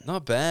 Yeah.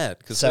 Not bad.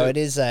 So it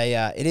is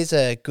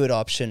a good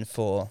option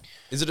for.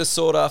 Is it a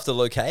sought after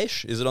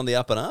location? Is it on the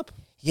up and up?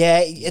 Yeah,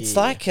 it's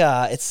like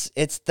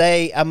it's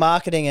they are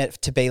marketing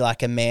it to be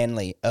like a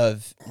Manly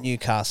of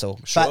Newcastle,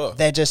 Sure. but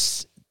they're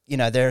just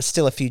there are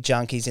still a few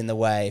junkies in the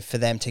way for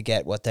them to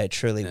get what they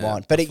truly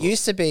want. But it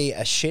used to be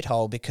a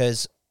shithole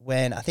because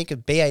when I think a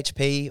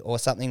BHP or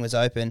something was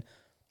open,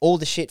 all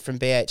the shit from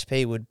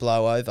BHP would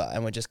blow over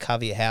and would just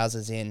cover your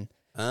houses in.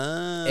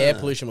 Air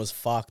pollution was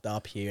fucked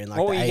up here in like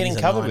What the were you 80s getting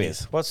and covered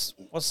 90s. with?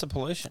 What's the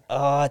pollution?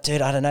 Oh,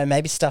 dude, I don't know.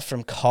 Maybe stuff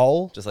from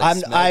coal. Just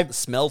like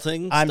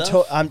smelting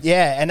stuff?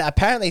 And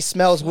apparently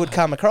smells would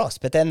come across,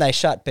 but then they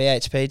shut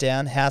BHP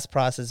down. House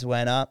prices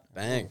went up.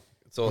 Bang.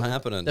 It's all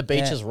happening. The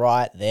beach is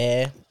right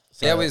there.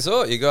 So Yeah, we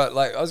saw it. You got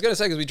like I was going to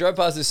say because we drove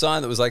past this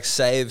sign that was like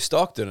 "Save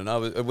Stockton,"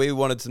 and we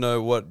wanted to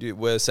know what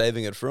we're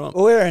saving it from.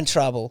 We're in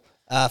trouble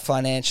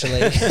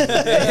financially.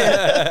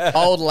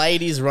 old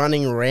ladies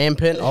running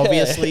rampant,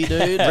 obviously,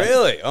 dude.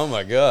 Really? Oh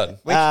my god!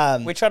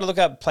 We tried to look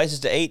up places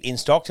to eat in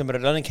Stockton, but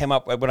it only came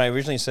up when I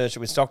originally searched it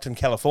with Stockton,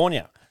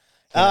 California.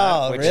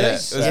 Oh, which really?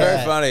 is- It was Yeah.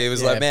 very funny. It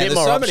was like, a man, bit there's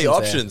more so many options there.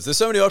 options. There's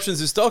so many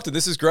options in Stockton.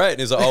 This is great. And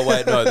he's like, oh,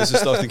 wait, no, this is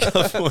Stockton,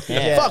 California.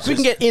 Yeah. Fuck, we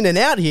can get in and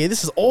out here.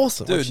 This is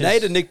awesome. Dude,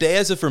 Nate and Nick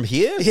Diaz are from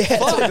here? Yeah.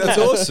 Fuck, that's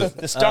awesome.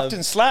 The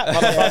Stockton slap,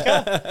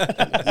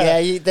 motherfucker.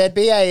 Yeah, there'd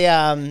be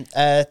a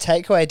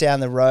takeaway down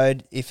the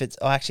road if it's.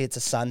 Oh, actually, it's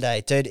a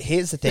Sunday, dude.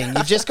 Here's the thing: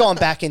 you've just gone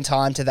back in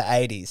time to the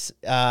 '80s.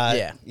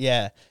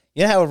 Yeah.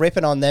 You know how we're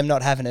ripping on them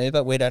not having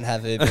Uber? We don't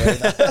have Uber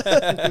either.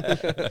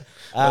 But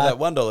that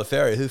 $1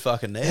 ferry, who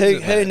fucking needs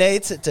it? Who mate?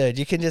 needs it, dude?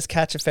 You can just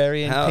catch a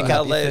ferry and How- pick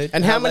how up your late- food.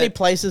 And how How many late-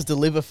 places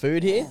deliver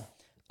food here?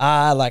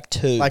 Like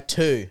two. Like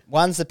 2.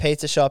 One's the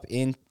pizza shop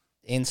in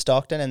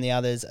Stockton, and the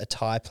other's a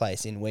Thai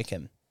place in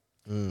Wickham.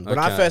 When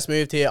I first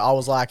moved here, I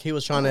was like, he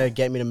was trying to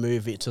get me to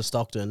move it to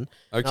Stockton. And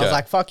I Okay. was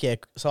like, fuck yeah.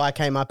 So I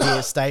came up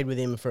here, stayed with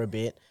him for a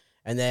bit,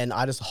 and then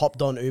I just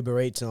hopped on Uber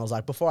Eats, and I was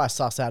like, before I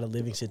suss out a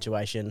living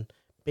situation,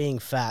 being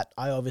fat,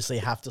 I obviously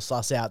have to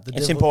suss out the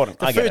It's important.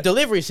 the I get food it.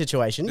 delivery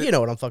situation. You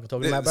know what I'm fucking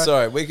talking about, bro.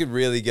 Sorry, we could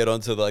really get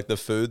onto like the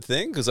food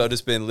thing because I've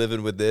just been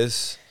living with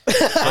this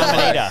I'm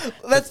an eater.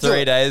 Let's for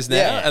 3 days now.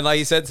 Yeah. And like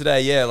you said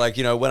today, yeah, like,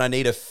 you know, when I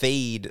need a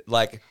feed,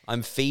 like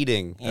I'm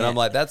feeding. And I'm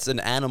like, that's an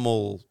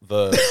animal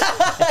verb.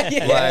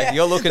 Like,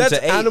 you're looking That's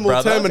to eat, animal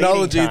brother.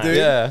 terminology, Feeding time. dude.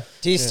 Yeah.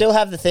 Do you still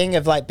have the thing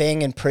of like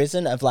being in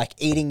prison of like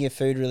eating your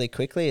food really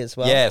quickly as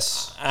well?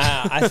 Yes.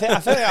 I feel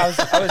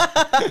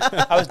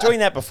like I was doing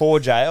that before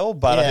jail,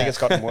 but I Yeah. think it's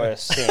gotten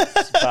worse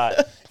since.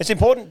 But it's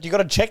important. You got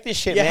to check this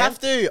shit. You man. have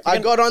to. I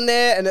got on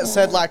there and it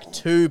said like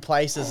 2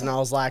 places, and I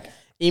was like,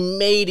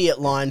 immediate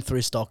line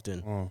through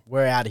Stockton.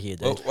 We're out of here,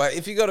 dude. Well, wait,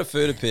 if you got a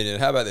food opinion,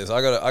 how about this?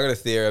 I got a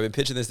theory. I've been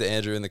pitching this to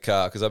Andrew in the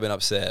car because I've been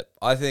upset.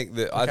 I think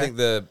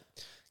the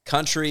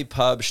country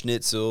pub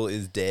schnitzel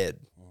is dead.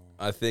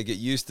 I think it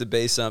used to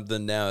be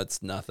something. Now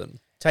it's nothing.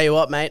 Tell you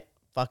what, mate.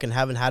 Fucking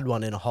haven't had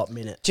one in a hot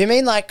minute. Do you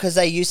mean like because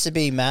they used to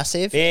be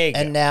massive Big.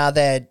 and now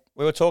they're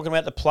We were talking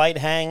about the plate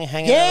hanging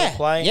Yeah, on the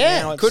plate.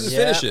 yeah. Now it's- Couldn't Yeah.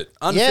 finish it.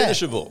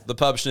 Unfinishable. The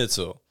pub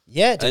schnitzel.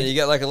 yeah, dude. And you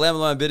get like a lemon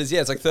lime bitters.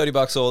 Yeah, it's like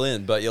 $30 all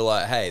in. But you're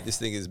like, hey, this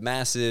thing is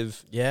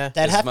massive. Yeah. They'd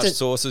There's as have much to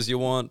sauce as you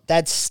want.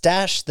 they'd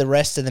stash the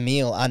rest of the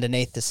meal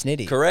underneath the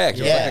snitty. Correct.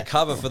 It was Yeah. like a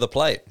cover for the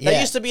plate. Yeah.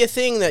 There used to be a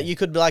thing that you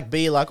could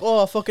be like,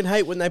 oh, I fucking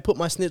hate when they put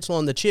my schnitzel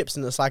on the chips,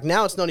 and it's like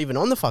now it's not even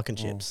on the fucking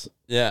chips.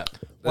 Yeah.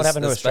 What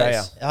happened to That's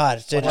Australia? space. Oh,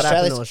 dude, What happened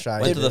Australia's- to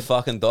Australia? Went to the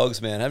fucking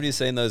dogs, man. Haven't you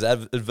seen those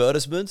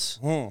advertisements?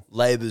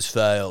 Labour's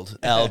failed.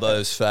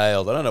 Albo's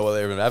failed. I don't know what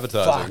they're even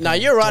advertising. No,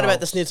 you're right about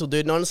the schnitzel,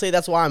 dude. And honestly,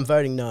 that's why I'm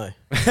voting no.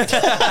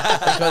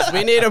 Because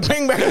we need to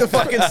bring back the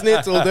fucking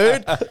schnitzel,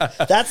 dude.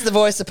 That's the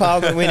voice of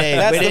parliament we need.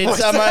 That's We the need voice-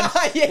 someone.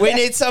 Yeah. We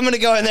need someone to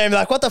go in there and be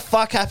like, "What the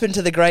fuck happened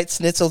to the great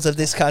schnitzels of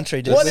this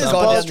country, dude? What We've is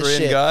gone down the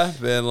Austrian shit. guy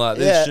being like,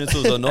 these Yeah.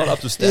 schnitzels are not up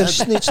to Your standard.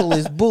 schnitzel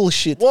is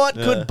bullshit." What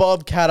could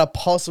Bob Catter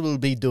possibly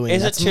be doing?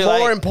 Is it That's too more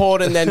late?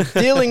 important than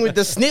dealing with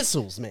the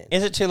schnitzels, man.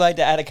 Is it too late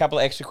to add a couple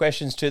of extra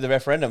questions to the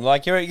referendum?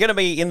 Like you're going to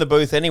be in the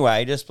booth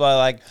anyway. Just by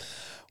like,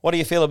 what do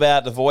you feel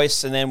about the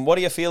voice? And then what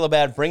do you feel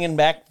about bringing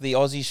back the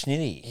Aussie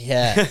schnitty?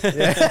 Yeah.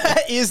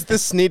 Is the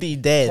snitty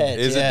dead?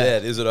 Is Yeah. it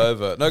dead? Is it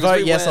over? No, 'cause Vote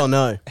we yes went- or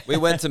no. We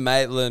went to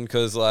Maitland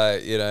because,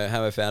 like, you know,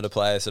 Hammer found a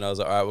place, and I was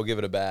like, all right, we'll give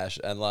it a bash.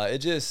 And like, it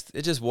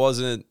just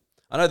wasn't.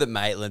 I know that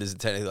Maitland isn't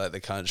technically like the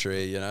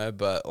country, you know,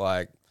 but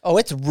like, Oh,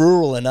 it's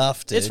rural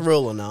enough, dude. It's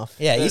rural enough.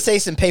 Yeah, you see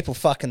some people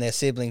fucking their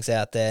siblings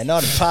out there,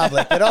 not in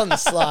public, but on the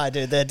slide,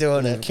 dude. They're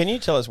doing it. Can you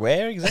tell us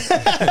where exactly?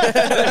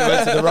 we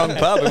went to the wrong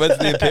pub. We went to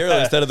the Imperial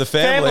instead of the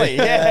family.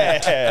 yeah.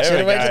 There Should we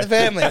have went go. to the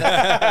family.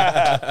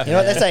 You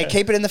know what they say?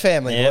 Keep it in the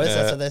family, Yeah. boys.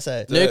 That's what they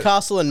say.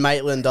 Newcastle and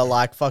Maitland are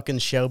like fucking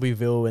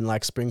Shelbyville and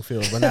like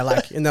Springfield when they're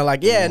like, and they're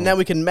like, yeah, now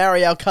we can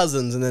marry our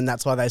cousins, and then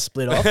that's why they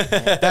split off.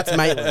 That's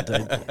Maitland,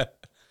 dude.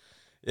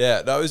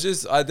 Yeah, no, it was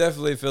just, I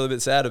definitely feel a bit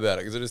sad about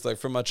it because it just like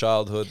from my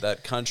childhood,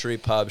 that country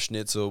pub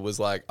schnitzel was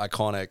like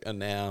iconic, and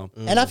now.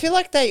 And I feel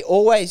like they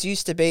always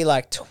used to be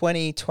like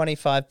 20,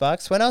 25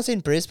 bucks. When I was in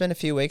Brisbane a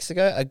few weeks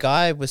ago, a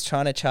guy was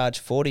trying to charge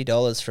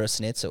 $40 for a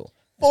schnitzel.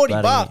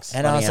 $40.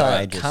 And I was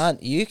bloody like,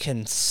 outrageous. you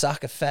can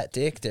suck a fat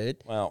dick, dude.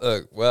 Well,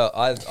 Look, well,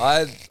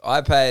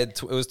 I paid,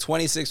 it was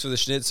 26 for the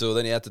schnitzel,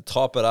 then you had to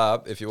top it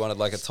up if you wanted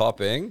like a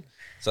topping.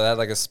 So they had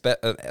like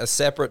a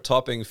separate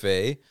topping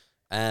fee.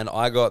 And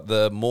I got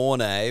the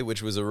Mornay,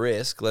 which was a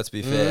risk, let's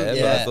be fair. But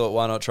yeah. I thought,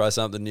 why not try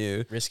something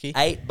new? Risky.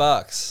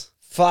 $8.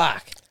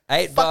 Fuck.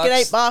 $8 Fucking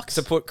 $8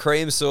 to put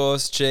cream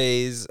sauce,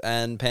 cheese,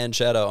 and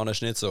pancetta on a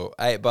schnitzel.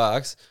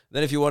 $8.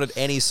 Then if you wanted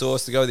any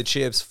sauce to go with the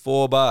chips,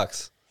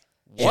 $4.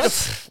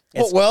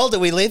 What world are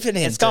we living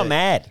in? it's gone dude?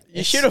 mad.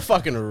 You should have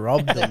fucking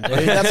robbed them,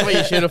 dude. That's what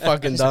you should have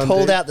fucking done.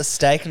 Pulled dude. out the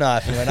steak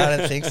knife and went, I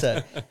don't think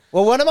so.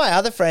 Well, one of my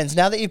other friends,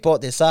 now that you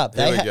brought this up,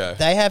 Here we go.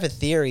 they have a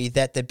theory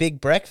that the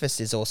big breakfast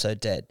is also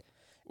dead.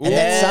 And Yeah,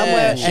 that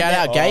somewhere, shout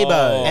out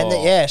Gabo.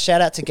 and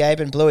shout out to Gabe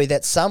and Bluey,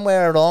 that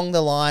somewhere along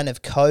the line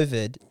of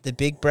COVID, the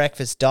big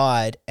breakfast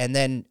died, and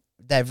then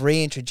they've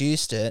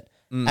reintroduced it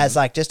as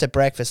like just a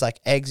breakfast, like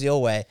eggs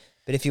your way.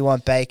 But if you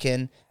want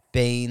bacon,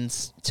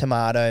 beans,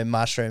 tomato,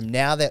 mushroom,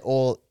 now they're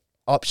all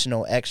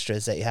optional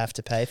extras that you have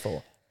to pay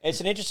for. It's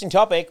an interesting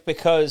topic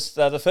because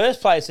the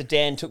first place that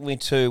Dan took me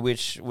to,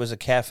 which was a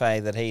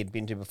cafe that he had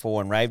been to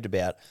before and raved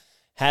about,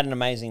 had an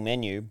amazing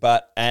menu,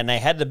 and they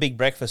had the big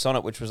breakfast on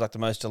it, which was like the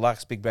most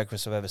deluxe big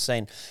breakfast I've ever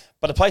seen.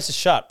 But the place is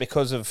shut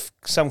because of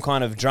some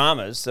kind of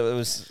dramas. So it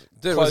was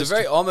Dude, it was a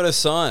very ominous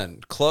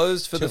sign.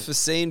 Closed for the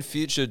foreseen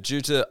future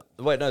due to...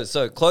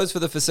 closed for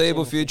the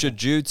foreseeable future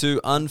due to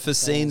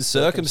unforeseen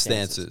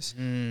circumstances.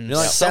 You're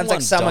like, Sounds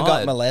like someone got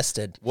died.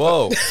 molested.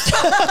 Whoa. Dude,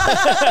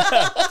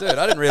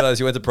 I didn't realize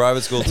you went to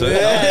private school too.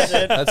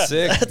 That's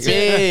sick.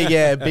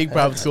 Big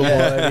private school boy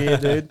over here,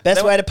 dude.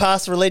 Best way to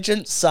pass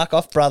religion, suck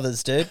off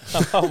brothers, dude.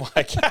 Oh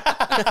my God.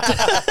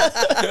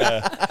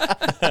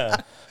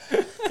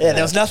 Yeah,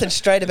 there was nothing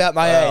straight about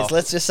my A's.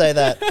 Let's just say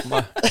that.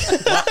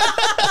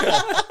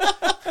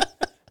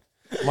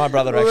 My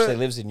brother actually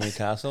lives in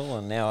Newcastle,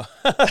 and now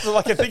that's all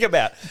I can think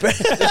about.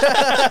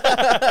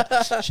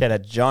 Shout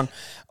out to John.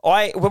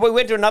 We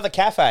went to another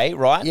cafe,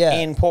 right,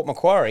 in Port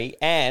Macquarie,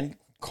 and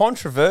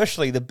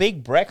controversially, the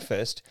big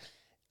breakfast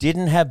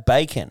didn't have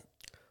bacon.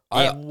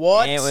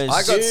 What it was,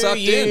 I got sucked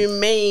you in.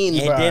 mean,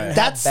 It bro? didn't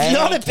That's have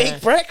not a bacon.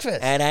 big breakfast.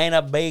 It ain't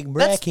a big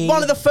That's brekkie.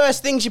 one of the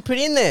first things you put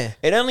in there.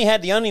 It only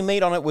had the only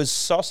meat on it was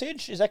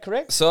sausage. Is that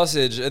correct?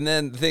 Sausage, and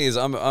then the thing is,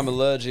 I'm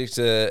allergic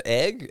to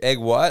egg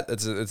white.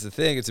 It's a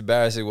thing. It's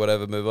embarrassing.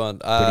 Whatever. Move on.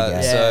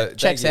 gay. So Yeah,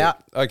 checks thank you.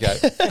 out. Okay.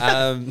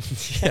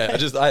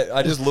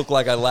 I just look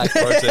like I lack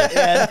protein.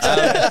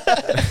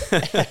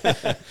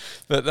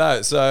 But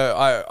no. So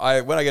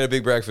I when I get a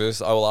big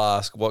breakfast, I will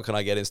ask, what can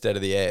I get instead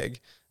of the egg?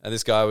 And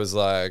this guy was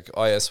like,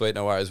 oh yeah, sweet,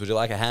 no worries. Would you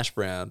like a hash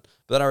brown?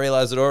 But then I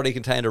realized it already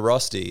contained a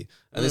rosti,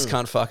 and this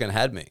cunt fucking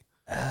had me.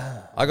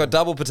 I got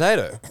double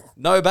potato,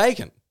 no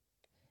bacon.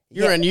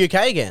 You're in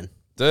UK again.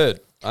 Dude,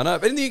 I know.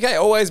 But in the UK,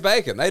 always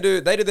bacon. They do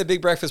their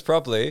big breakfast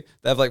properly.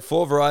 They have like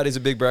 4 varieties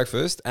of big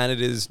breakfast, and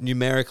it is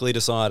numerically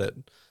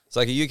decided. It's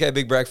like a UK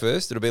big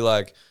breakfast. It'll be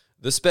like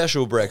the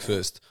special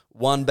breakfast,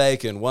 1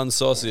 bacon, 1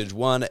 sausage,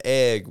 1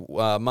 egg,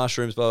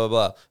 mushrooms, blah,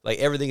 blah, blah. Like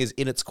everything is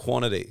in its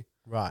quantity.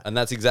 Right. And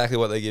that's exactly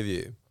what they give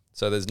you.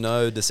 So there's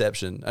no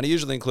deception. And it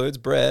usually includes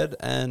bread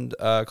and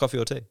coffee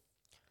or tea.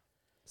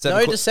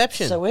 No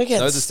deception. So we're getting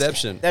No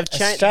deception. They've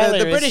changed.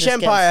 Australia The is British just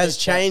Empire getting has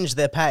stitched up. changed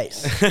their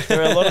pace.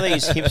 There are a lot of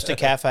these hipster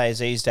cafes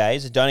these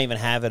days that don't even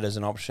have it as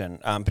an option,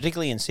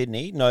 particularly in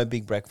Sydney. No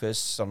big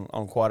breakfasts on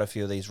quite a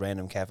few of these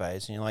random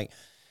cafes. And you're like,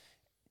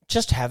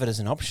 just have it as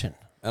an option.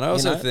 And I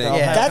also know, think... they'll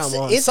have- That's-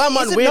 Come on. is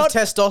Someone it with not-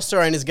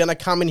 testosterone is going to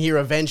come in here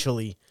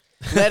eventually.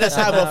 Let us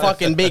have a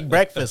fucking big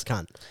breakfast,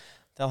 cunt.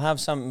 They'll have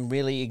some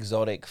really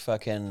exotic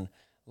fucking,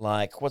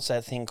 like, what's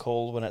that thing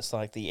called when it's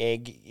like the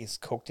egg is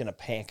cooked in a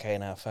pancake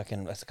in a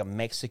fucking, it's like a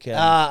Mexican.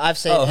 I've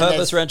seen. Oh, and herbless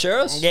there's-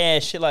 rancheros? Yeah,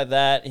 shit like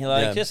that. You're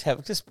like, Yeah.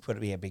 just put it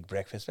be a big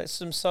breakfast. But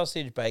some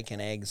sausage, bacon,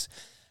 eggs,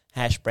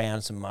 hash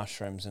brown, some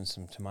mushrooms, and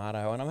some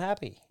tomato, and I'm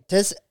happy.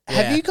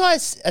 Have you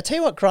guys? I tell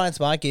you what grinds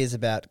my gears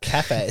about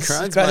cafes.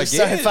 Grinds Got my it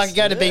so gears. fucking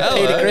going to be Hello.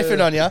 Peter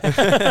Griffin on you.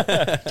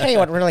 Tell you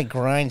what really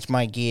grinds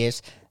my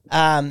gears.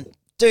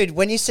 Dude,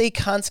 when you see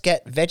cunts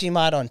get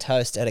Vegemite on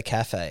toast at a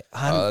cafe,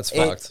 Oh, that's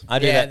fucked. I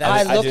do Yeah,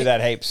 that. I look- do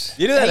that heaps.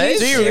 You do that, Are you eh?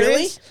 Do you really?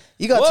 serious?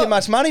 You got too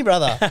much money,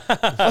 brother.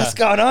 What's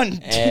going on?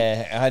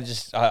 Yeah,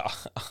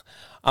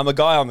 I'm a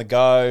guy on the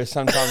go.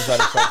 Sometimes I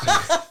just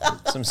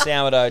want some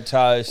sourdough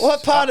toast.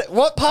 What part of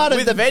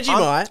With the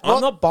Vegemite?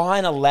 I'm not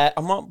buying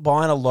I'm not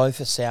buying a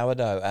loaf of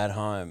sourdough at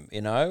home,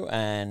 you know.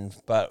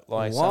 But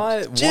like,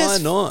 Why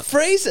Just not?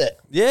 freeze it.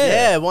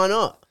 Yeah, why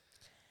not?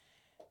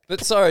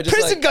 But sorry, just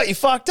Prison like... got you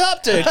fucked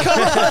up, dude. Come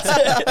on.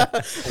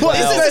 What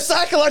is this a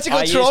psychological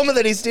I used- trauma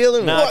that he's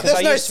dealing with? No, What, 'cause there's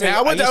I no used to be-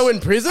 sourdough in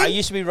prison? I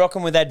used to be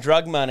rocking with that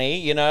drug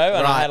money, you know, and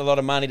I Right. had a lot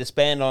of money to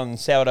spend on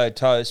sourdough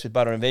toast with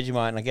butter and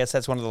Vegemite, and I guess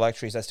that's one of the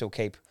luxuries I still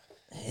keep.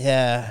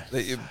 Yeah.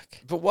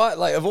 But why,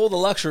 like, of all the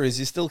luxuries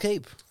you still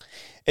keep?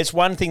 It's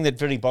one thing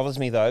that really bothers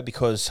me though,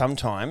 because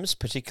sometimes,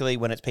 particularly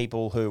when it's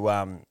people who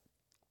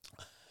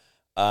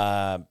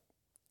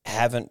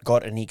haven't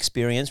got any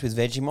experience with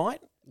Vegemite,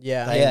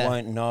 Yeah. they Yeah.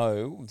 won't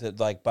know that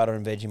like butter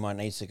and Vegemite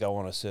needs to go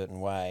on a certain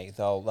way.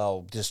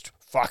 They'll just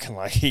fucking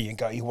like, here you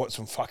go, you want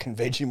some fucking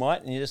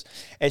Vegemite, and it's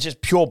just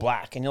pure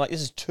black, and you're like,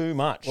 this is too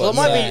much. Well, it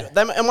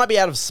might be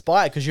out of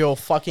spite because you're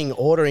fucking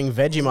ordering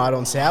Vegemite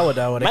on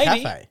sourdough at a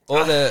Maybe. cafe.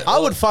 Or the... I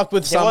would fuck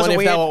with There was someone a if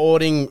they weird-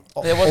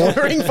 were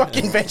ordering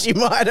fucking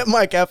Vegemite at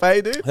my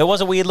cafe, dude. There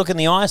was a weird look in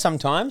the eye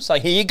sometimes.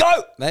 Like, here you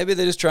go. Maybe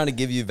they're just trying to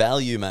give you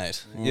value,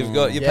 mate. You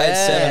paid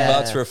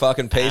Yeah. $7 for a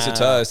fucking piece of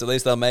toast. At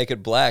least they'll make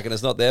it black, and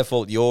it's not their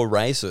fault you're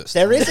racist.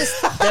 There is a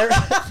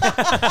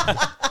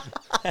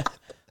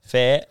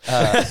Fair.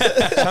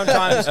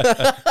 Sometimes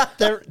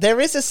there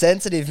is a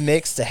sensitive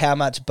mix to how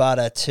much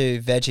butter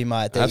to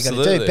Vegemite that you're going to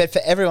Absolutely. do, but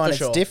for everyone For it's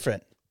sure.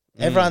 different.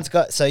 Everyone's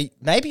got so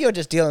maybe you're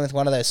just dealing with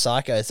one of those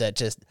psychos that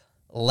just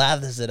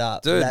lathers it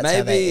up. Dude, and that's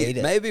how they eat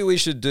it. maybe we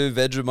should do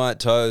Vegemite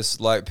toast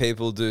like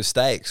people do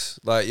steaks.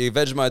 Like, you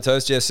Vegemite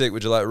toast, Jessica,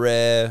 would you like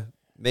rare,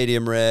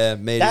 medium, or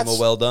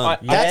well done?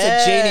 That's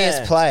Yeah. a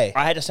genius play.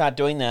 I had to start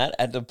doing that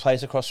at the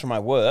place across from my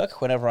work.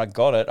 Whenever I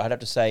got it, I'd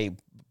have to say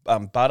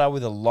butter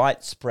with a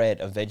light spread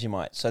of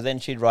Vegemite. So then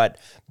she'd write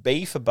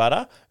B for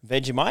butter,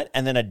 Vegemite,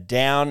 and then a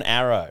down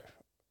arrow.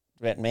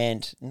 That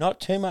meant not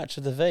too much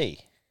of the V.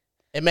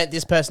 It meant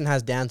this person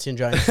has Down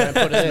syndrome.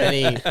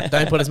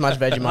 Don't put as much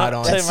Vegemite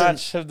on. Too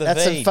much of the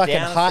That's V. some fucking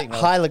down signal.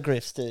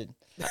 hieroglyphs, dude.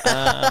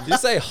 Did you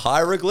say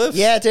hieroglyphs?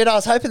 Yeah, dude, I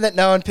was hoping that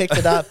no one picked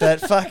it up,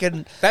 but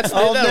fucking That's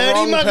old the nerdy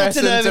wrong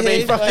person Muggleton to over be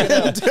here.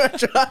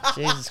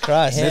 fucking Jesus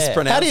Christ. Yeah.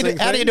 Mispronouncing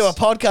How do you do a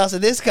things? podcast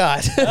with this guy?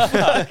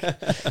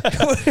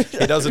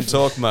 He doesn't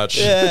talk much.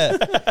 Yeah.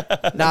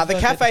 Nah, the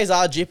cafes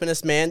are jipping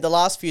us, man. The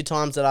last few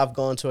times that I've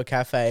gone to a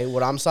cafe,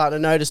 what I'm starting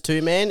to notice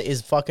too, man,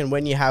 is fucking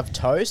when you have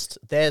toast,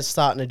 they're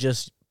starting to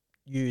just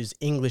use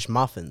English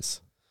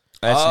muffins.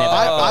 That's never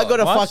happened. I got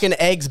a What? fucking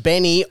eggs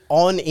Benny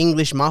on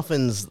English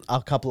muffins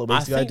a couple of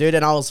weeks ago, think- dude,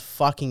 and I was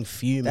fucking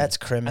fuming. That's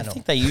I criminal.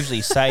 think they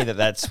usually say that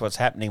that's what's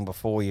happening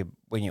before you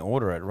when you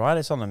order it, right?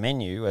 It's on the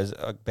menu as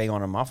being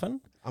on a muffin.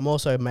 I'm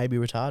also maybe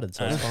retarded,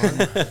 so it's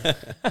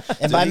fine.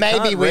 And by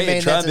maybe we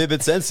mean try that's and be a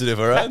bit sensitive,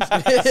 all right? a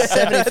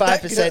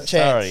 75% chance.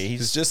 Sorry, It's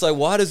he's just like,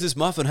 why does this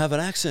muffin have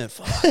an accent?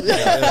 Fuck.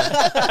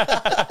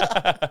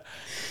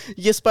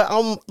 Yes, but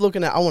I'm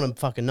looking at. I want a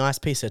fucking nice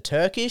piece of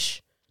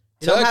Turkish.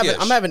 You know, Turkish.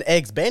 I'm having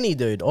eggs Benny,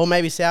 dude, or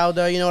maybe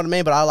sourdough. You know what I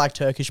mean? But I like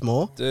Turkish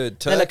more. Dude,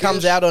 Then it comes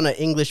Turkish? out on an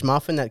English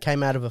muffin that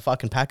came out of a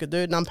fucking packet,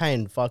 dude, and I'm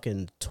paying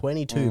fucking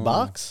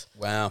 $22.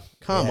 Wow.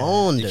 Come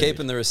on, You're dude.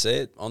 keeping the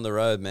receipt on the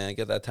road, man.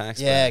 Get that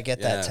tax. Yeah, back.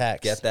 get that tax.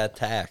 Get that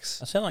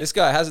tax. I sound like- This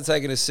guy hasn't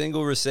taken a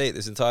single receipt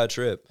this entire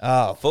trip.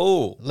 Oh.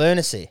 Fool.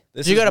 Lunacy.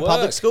 This Did you go is to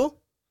public work. school?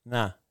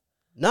 nah.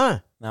 No.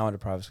 No, I went to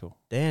private school.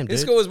 Damn, dude.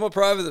 His school was more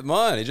private than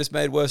mine. He just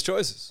made worse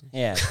choices.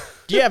 Yeah.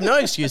 You have no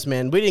excuse,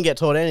 man. We didn't get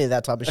taught any of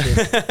that type of shit.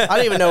 I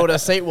didn't even know what a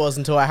seat was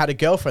until I had a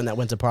girlfriend that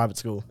went to private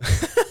school.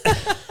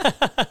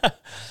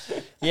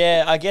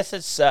 Yeah, I guess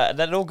it's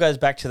that all goes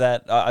back to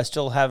that. I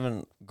still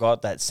haven't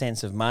got that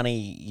sense of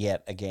money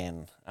yet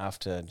again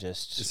after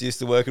just Just used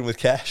to working with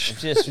cash.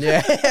 just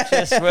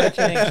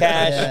working in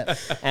cash,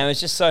 and it was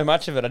just so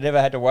much of it. I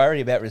never had to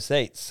worry about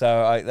receipts,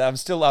 so I'm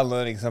still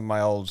unlearning some of my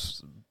old,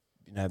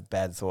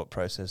 bad thought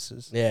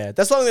processes. Yeah,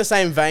 that's along the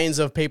same veins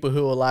of people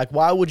who are like,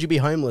 why would you be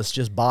homeless?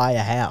 Just buy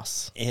a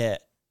house. Yeah,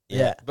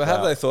 Yeah. But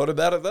have they thought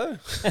about it though?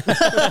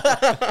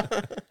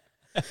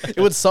 It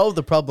would solve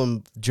the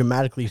problem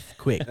dramatically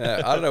quick.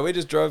 Yeah, I don't know. We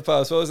just drove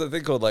past. What was that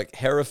thing called? Like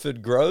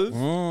Hereford Grove?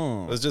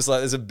 Mm. It was just like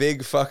there's a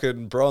big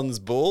fucking bronze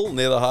bull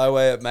near the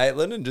highway at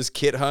Maitland and just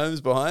kit homes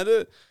behind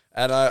it.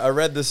 And I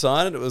read the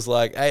sign and it was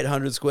like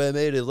 800 square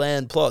meter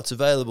land plots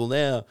available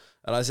now.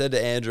 And I said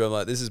to Andrew, I'm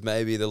like, this is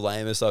maybe the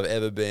lamest I've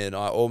ever been.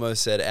 I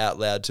almost said out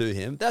loud to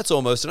him, that's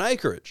almost an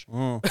acreage.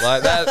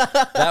 Like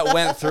that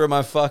went through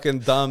my fucking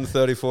dumb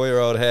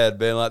 34-year-old head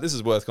being like, this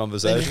is worth They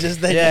conversation.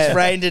 just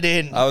reined it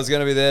in. I was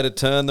going to be there to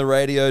turn the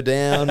radio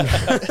down.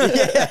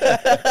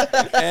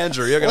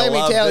 Andrew, you're going Let to me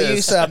love tell this.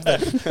 you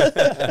something.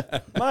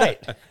 Mate.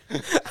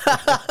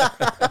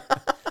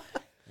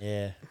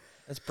 Yeah,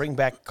 let's bring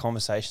back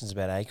conversations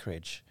about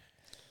acreage.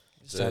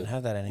 Just don't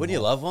have that anymore. Wouldn't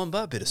you love one,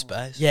 but a bit of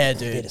space? Yeah,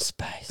 dude. Bit of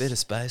space. Bit of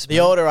space. The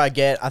older I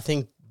get, I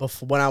think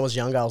when I was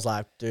younger, I was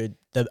like, dude,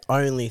 the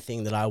only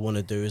thing that I want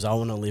to do is I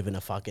want to live in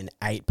a fucking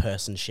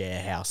 8-person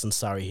share house in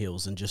Surrey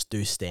Hills and just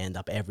do stand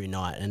up every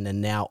night. And then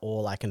now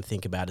all I can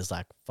think about is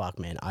like, fuck,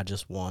 man, I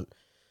just want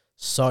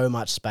so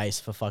much space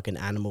for fucking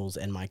animals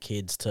and my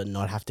kids to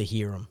not have to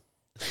hear them.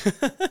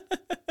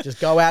 Just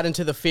go out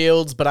into the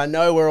fields, but I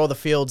know where all the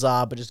fields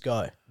are, but just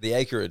go. The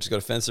acreage, got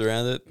a fence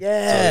around it.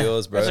 Yeah. It's all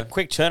yours, bro. That's a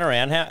quick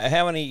turnaround.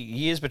 How many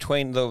years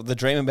between the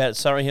dream about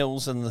Surrey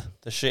Hills and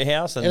the share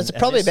house? And, It was and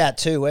probably this? about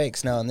 2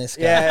 weeks knowing this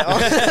guy.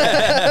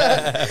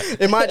 Yeah.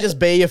 It might just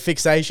be a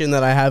fixation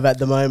that I have at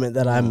the moment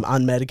that I'm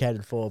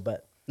unmedicated for.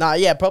 But no,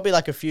 yeah, probably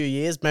like a few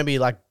years, maybe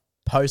like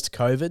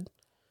post-COVID.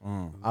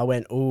 I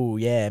went, oh,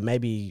 yeah,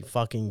 maybe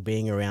fucking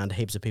being around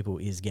heaps of people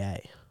is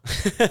gay.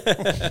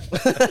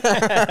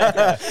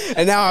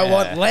 And now I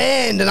want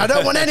land and I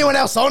don't want anyone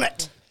else on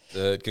it.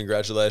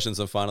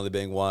 Congratulations on finally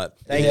being white.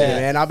 Thank you,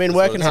 man. I've been That's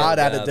what working it's all hard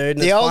at it, about. dude. and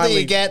The it's older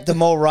finally- you get, the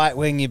more right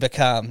wing you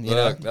become. You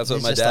Look, know? that's what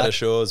He's my just dad like-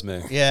 assures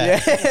me. Yeah.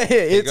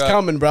 it's He got-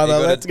 coming, brother. he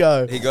got Let's a-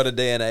 go. He got a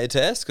DNA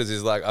test because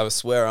he's like, I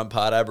swear I'm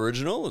part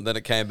Aboriginal, and then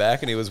it came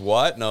back and he was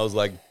white, and I was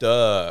like,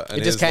 duh. And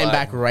It he just was came like-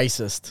 back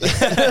racist.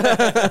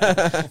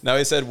 No,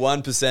 he said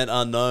 1%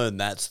 unknown.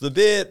 That's the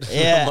bit.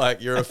 Yeah. I'm like,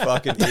 you're a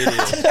fucking idiot.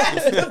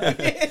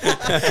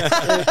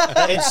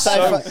 It's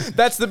so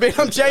That's the bit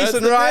I'm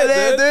chasing the right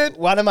bit, there, dude.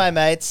 One of my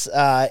mates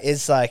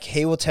is like,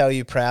 he will tell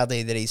you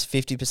proudly that he's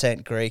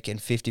 50% Greek and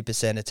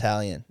 50%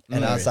 Italian.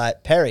 And I was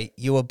like, Perry,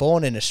 you were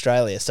born in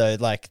Australia, so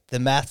like the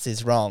maths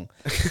is wrong.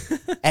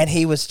 And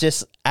he was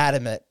just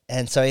adamant.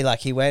 And so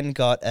he went and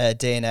got a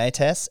DNA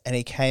test and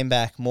he came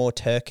back more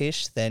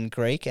Turkish than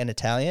Greek and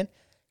Italian.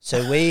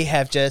 So we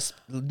have just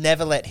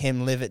never let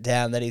him live it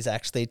down that he's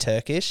actually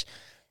Turkish.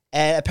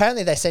 And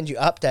apparently they send you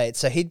updates.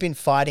 So he'd been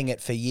fighting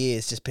it for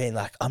years, just being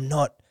like, I'm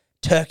not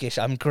Turkish,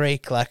 I'm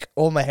Greek. Like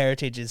all my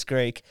heritage is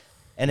Greek.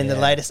 And in the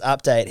latest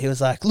update, he was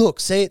like, look,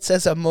 see, it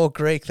says I'm more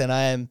Greek than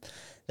I am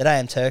that I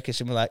am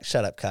Turkish, and we're like,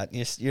 shut up, cunt.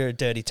 You're a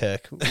dirty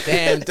Turk.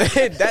 Damn,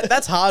 dude,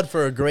 that's hard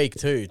for a Greek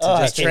too to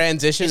just okay.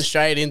 transition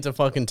straight into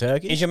fucking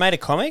Turkey. Is your mate a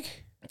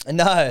comic?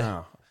 No,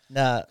 Oh.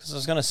 no. 'Cause I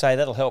was going to say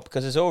that'll help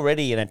because there's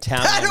already an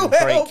Italian That'll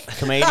Greek help.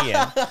 comedian.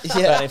 Yeah.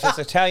 But if it's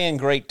Italian,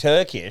 Greek,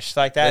 Turkish,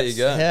 like There that's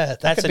you go. Yeah, that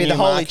that's could a be the new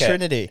Holy market.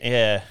 Trinity.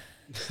 Yeah.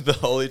 The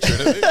Holy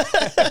Trinity.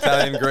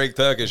 Italian, Greek,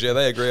 Turkish. Yeah,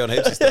 they agree on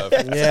heaps of stuff.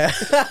 Yeah,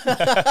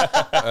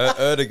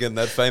 Erdogan,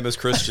 that famous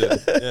Christian.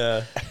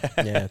 Yeah.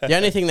 yeah. The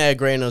only thing they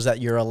agree on is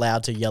that you're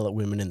allowed to yell at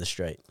women in the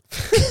street.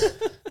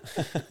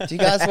 Do you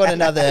guys want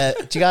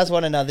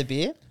another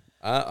beer?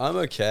 I'm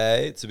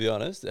okay, to be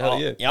honest. How are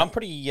you? Yeah, I'm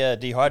pretty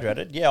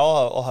dehydrated. Yeah,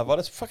 I'll have one.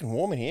 It's fucking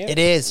warm in here. It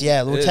is.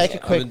 Yeah, we'll is. take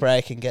a I quick mean-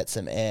 break and get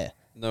some air.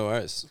 No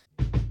worries.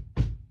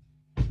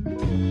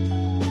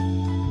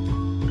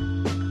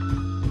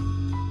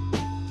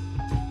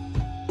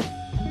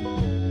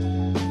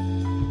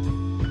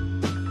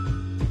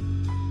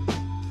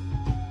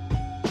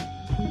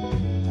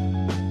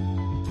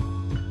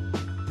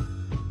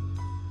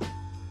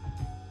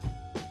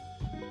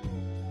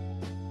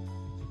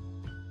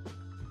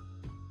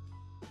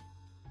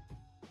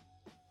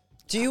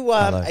 Do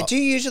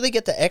you usually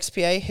get the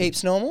XPA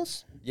heaps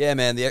normals? Yeah,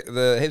 man,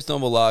 the Heaps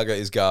Normal Lager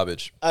is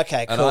garbage.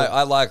 Okay, And cool.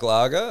 I like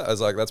lager. I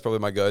was like, that's probably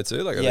my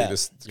go-to. Like, I Yeah. think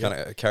this kind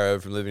of carry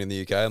over from living in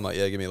the UK. I'm like,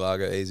 yeah, give me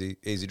lager, easy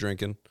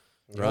drinking,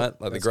 right?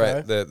 Like let's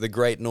the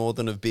great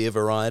northern of beer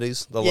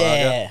varieties, the Yeah.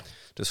 lager.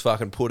 Just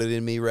fucking put it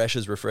in me,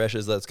 rashes,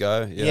 refreshes, let's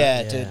go. You know?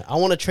 yeah, Yeah, dude. I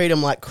want to treat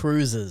them like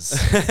cruisers.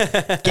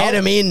 Get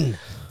them in.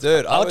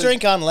 Dude, I'll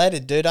drink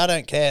unleaded, dude. I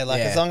don't care. Like,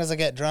 Yeah. as long as I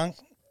get drunk.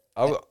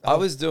 I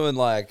was doing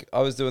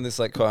this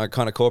like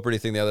kind of corporate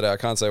thing the other day. I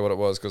can't say what it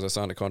was because I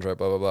signed a contract,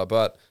 blah blah blah.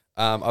 But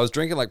I was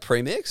drinking like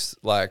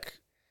pre-mixed like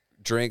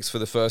drinks for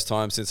the first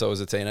time since I was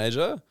a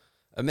teenager.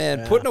 And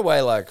man, putting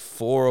away like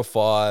 4 or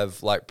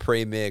 5 like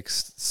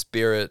pre-mixed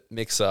spirit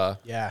mixer,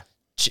 Yeah.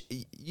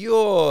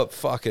 you're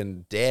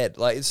fucking dead.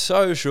 Like it's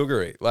so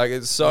sugary, like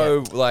it's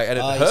so like, and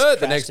it Oh, he's hurt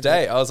the crashed next a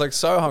day. bit. I was like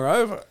so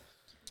hungover.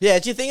 Yeah,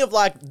 do you think of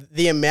like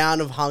the amount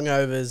of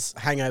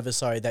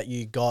hangovers, that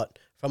you got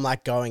from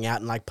like going out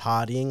and like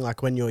partying,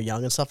 like when you were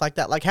young and stuff like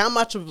that? Like how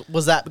much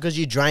was that because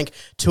you drank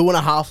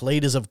 2.5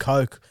 liters of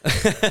Coke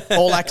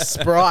or like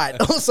Sprite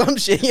or some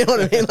shit? You know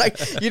what I mean? Like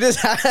you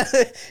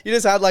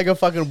just had like a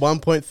fucking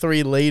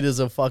 1.3 liters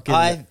of fucking.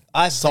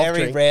 I soft very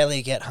drink.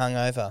 rarely get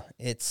hungover.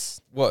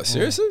 It's What,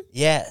 seriously?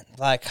 yeah,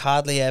 like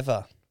hardly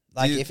ever.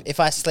 Like you-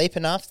 if I sleep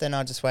enough, then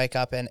I'll just wake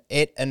up and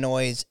it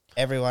annoys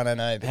everyone I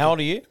know. How old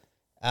are you?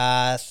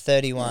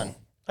 31.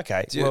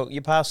 Okay. you- Well,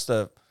 you passed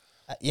the.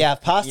 Yeah,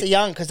 I've passed the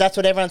young because that's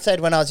what everyone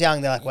said when I was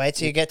young. They're like, wait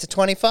till you get to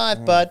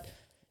 25, bud.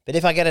 But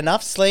if I get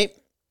enough sleep,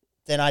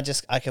 then I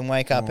can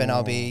wake up and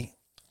I'll be.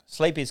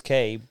 Sleep is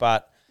key,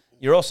 but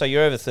you're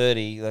over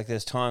 30. Like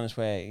there's times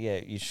where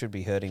you should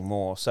be hurting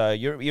more. So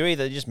you're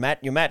either just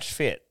you're match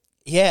fit.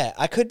 Yeah,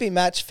 I could be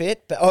match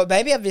fit, but or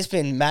maybe I've just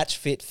been match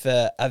fit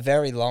for a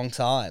very long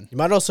time. You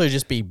might also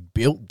just be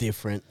built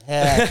different.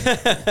 Yeah,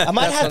 I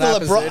might have what the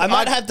happens, LeBron. dude. I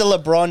might have the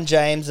LeBron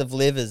James of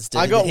livers.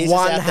 Dude. I got He's just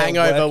one out there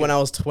hangover working. when I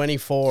was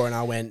 24 and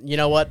I went, you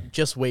know what?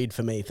 Just weed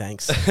for me,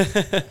 thanks.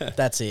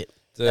 That's it.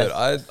 Dude,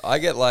 I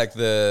get like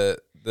the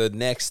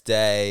next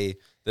day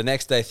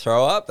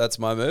throw up. That's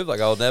my move. Like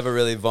I'll never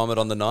really vomit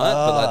on the night,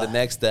 but like the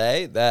next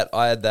day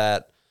I had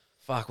that.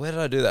 Fuck, where did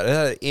I do that? I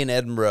had it in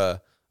Edinburgh.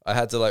 I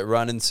had to like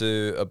run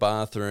into a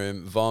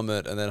bathroom,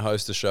 vomit, and then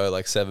host a show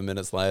like 7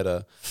 minutes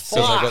later because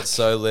I got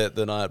so lit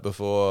the night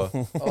before.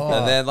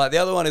 And then like the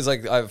other one is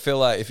like I feel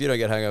like if you don't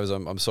get hangovers,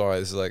 I'm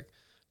sorry. This is like,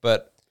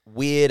 but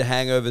weird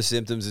hangover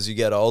symptoms as you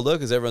get older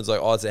because everyone's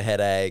like, oh, it's a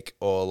headache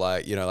or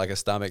like like a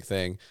stomach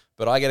thing.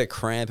 But I get a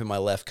cramp in my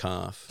left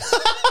calf.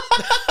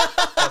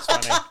 That's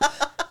funny.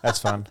 That's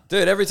fun.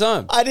 Dude, every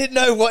time. I didn't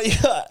know what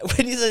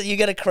when you said you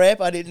get a cramp.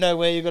 I didn't know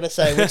where you're going to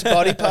say which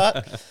body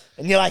part,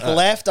 and you're like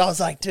left. I was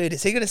like, dude,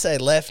 is he going to say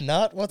left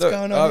nut? What's Look,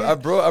 going on? I here?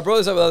 brought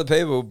this up with other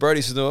people.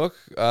 Brody Snook,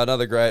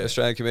 another great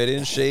Australian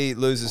comedian, she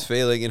loses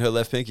feeling in her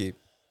left pinky.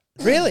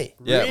 Really?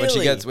 Yeah, when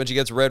Really? she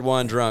gets red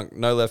wine drunk,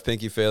 no left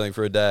pinky feeling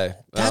for a day. And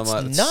That's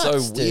I'm like, it's nuts,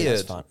 so dude. weird.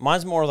 That's fun.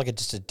 Mine's more like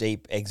just a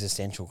deep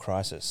existential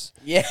crisis.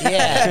 Yeah.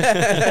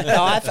 Yeah.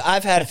 No,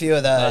 I've had a few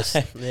of those.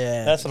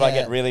 Yeah. That's when I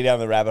Yeah. get really down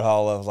the rabbit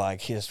hole of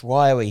like, just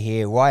why are we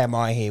here? Why am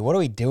I here? What are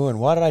we doing?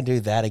 Why did I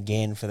do that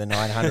again for the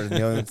 900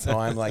 millionth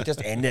time? Like,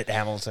 just end it,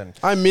 Hamilton.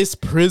 I miss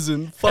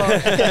prison. Fuck.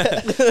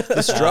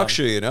 The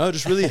structure,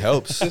 just really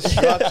helps.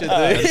 Structure, dude.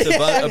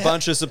 It's a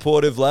bunch of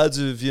supportive lads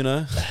who've,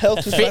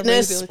 Helps with my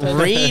Fitness, rehabilitation.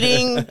 reading,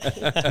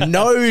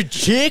 no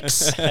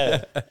chicks.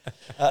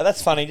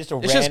 That's funny. Just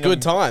It's just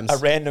good times. A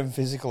random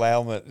physical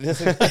ailment.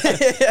 That's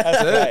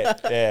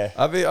great. Yeah.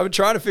 I've been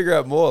trying to figure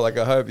out more. Like,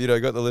 I hope,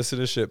 got the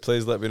listenership.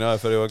 Please let me know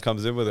if anyone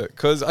comes in with it.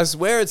 Because I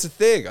swear it's a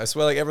thing. I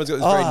swear, like, everyone's got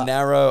this very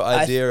narrow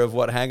idea of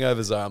what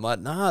hangovers are. I'm like,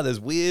 nah, there's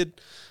weird.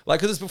 Like,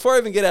 because it's before I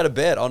even get out of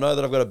bed, I'll know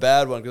that I've got a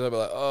bad one because I'll be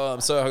like, oh,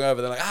 I'm so hungover.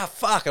 They're like,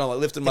 fuck. And I'm like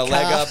lifting my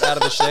leg up out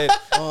of the sheet.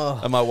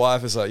 And my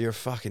wife is like, you're a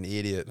fucking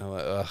idiot. And I'm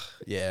like, ugh,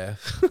 yeah.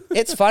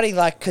 It's funny,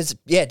 like, because,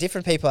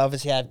 different people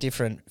obviously have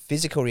different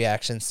physical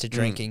reactions to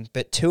drinking.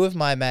 But two of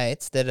my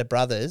mates that are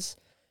brothers,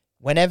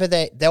 whenever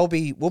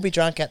we'll be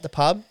drunk at the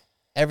pub,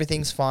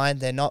 everything's fine.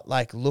 They're not,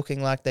 like,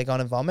 looking like they're going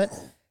to vomit.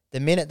 The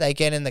minute they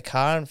get in the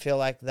car and feel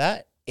like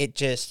that, it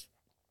just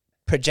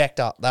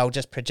projectile. They'll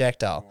just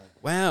projectile.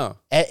 Wow.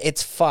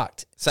 It's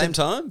fucked. Same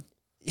time?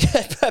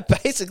 Yeah, but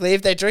basically,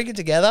 if they're drinking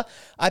together,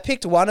 I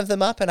picked one of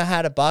them up and I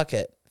had a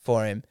bucket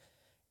for him.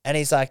 And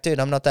he's like, dude,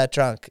 I'm not that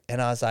drunk.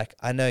 And I was like,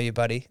 I know you,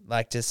 buddy.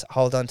 Like, just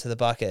hold on to the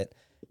bucket.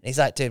 And he's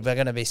like, dude, we're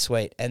going to be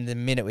sweet. And the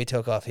minute we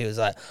took off, he was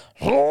like,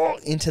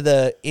 into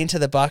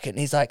the bucket. And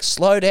he's like,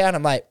 slow down.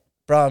 I'm like,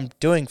 bro, I'm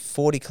doing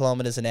 40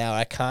 kilometers an hour.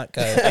 I can't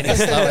go any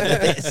slower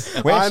than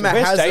this. I'm a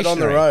hazard on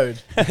the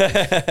road.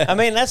 I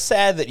mean, that's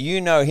sad that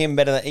you know him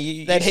better than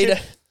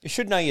you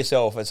should know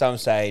yourself at some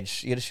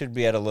stage. You should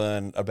be able to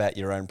learn about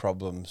your own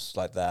problems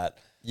like that.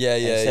 Yeah.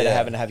 Instead of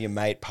having to have your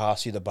mate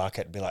pass you the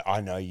bucket and be like,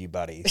 I know you,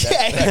 buddy. You're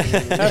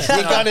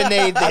going to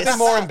need I'd be this.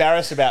 more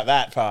embarrassed about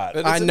that part.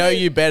 I know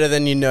you better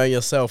than you know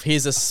yourself.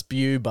 Here's a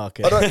spew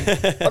bucket.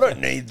 I don't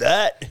need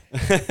that.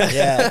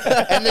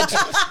 Yeah.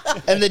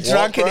 And the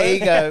drunken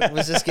ego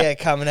was just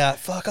coming out,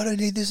 fuck, I don't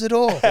need this at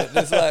all.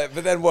 It's like,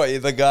 but then what? You're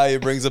the guy who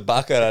brings a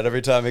bucket out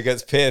every time he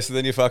gets pissed, and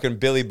then you fucking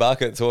Billy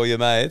bucket to all your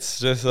mates.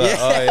 Just like,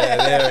 oh yeah,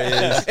 there he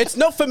is. It's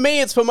not for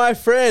me, it's for my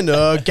friend.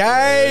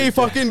 Gay,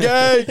 fucking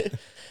gay.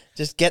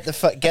 Just get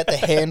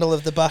the handle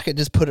of the bucket,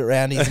 just put it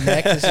around his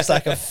neck. It's just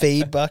like a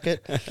feed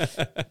bucket.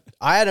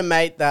 I had a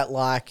mate that,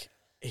 like,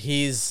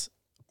 his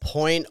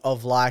point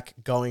of, like,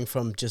 going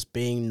from just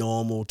being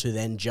normal to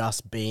then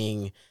just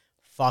being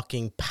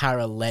fucking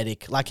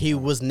paralytic. Like, he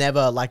was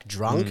never, like,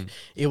 drunk.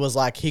 It was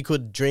like he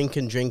could drink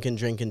and drink and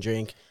drink and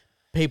drink.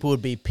 People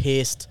would be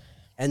pissed,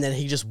 and then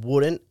he just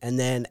wouldn't. And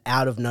then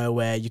out of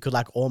nowhere, you could,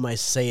 like,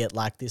 almost see it,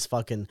 like, this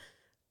fucking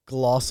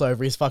gloss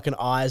over his fucking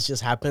eyes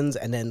just happens,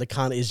 and then the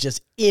cunt is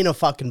just in a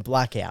fucking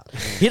blackout.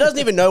 He doesn't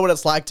even know what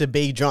it's like to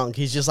be drunk.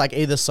 He's just like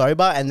either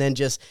sober and then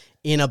just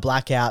in a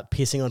blackout,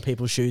 pissing on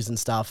people's shoes and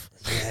stuff.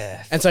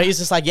 Yeah. And so he's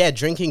just like, yeah,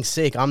 drinking's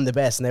sick. I'm the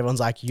best. And everyone's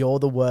like, you're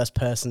the worst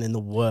person in the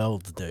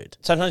world, dude.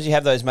 Sometimes you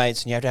have those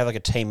mates and you have to have like a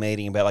team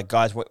meeting about like,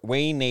 guys,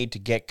 we need to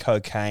get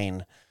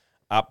cocaine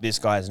up this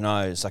guy's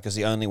nose. Like, it's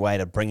the only way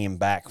to bring him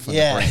back from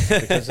the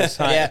brink. Because it's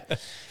like,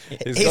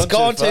 He's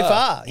gone too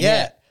far.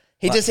 Yeah.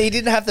 He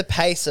didn't have the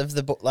pace of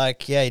the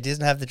he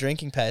doesn't have the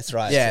drinking pace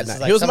right. Yeah, so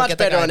no, he was much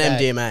better on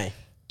MDMA.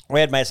 We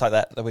had mates like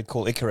that we'd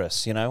call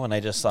Icarus, you know, when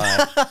they just like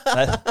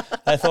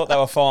they thought they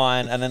were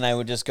fine, and then they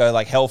would just go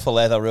like hell for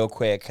leather real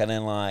quick, and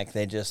then like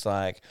they're just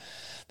like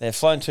they're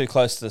flown too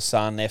close to the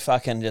sun. They're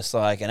fucking just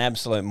like an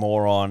absolute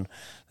moron.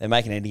 They're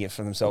making an idiot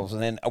for themselves,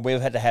 and then we've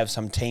had to have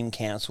some team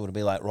council to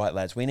be like, right,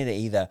 lads, we need to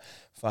either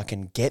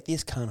fucking get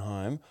this cunt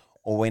home,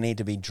 or we need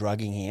to be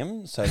drugging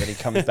him so that he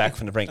comes back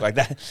from the brink like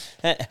that.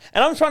 And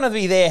I'm trying to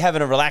be there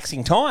having a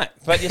relaxing time,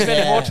 but you're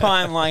spending more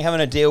time like having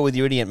to deal with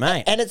your idiot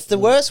mate. And it's the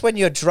worst when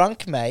your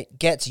drunk mate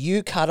gets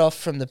you cut off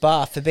from the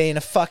bar for being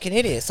a fucking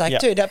idiot. It's like,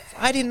 dude,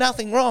 I did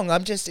nothing wrong.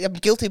 I'm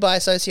guilty by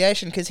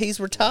association because he's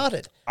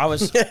retarded.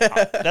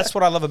 That's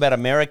what I love about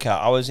America.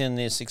 I was in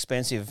this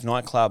expensive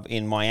nightclub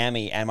in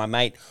Miami, and my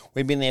mate,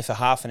 we'd been there for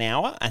half an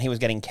hour, and he was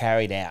getting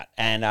carried out.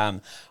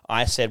 And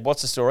I said,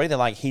 what's the story? They're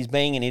like, he's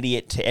being an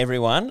idiot to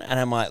everyone. And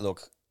I'm like,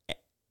 look,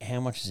 how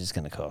much is this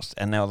going to cost?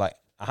 And they were like,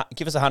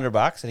 give us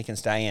 $100 and he can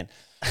stay in.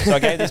 So I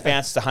gave this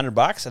bouncer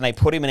 $100 and they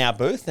put him in our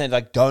booth, and they're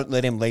like, don't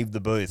let him leave the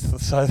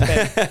booth. So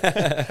then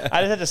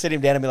I just had to sit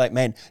him down and be like,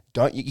 man,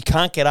 you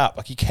can't get up.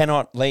 Like, you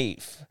cannot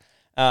leave.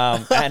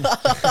 And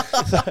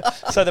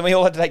so then we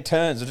all had to take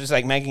turns of just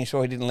like making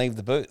sure he didn't leave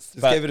the booth.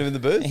 Just keep him in the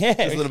booth? Yeah.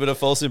 Just a little bit of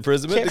false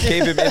imprisonment to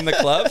keep him in the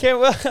club? Yeah,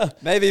 well,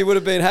 maybe he would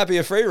have been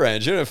happier free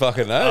range. You don't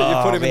fucking know.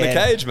 You put him in the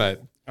cage, mate.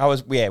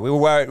 We were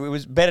worried. It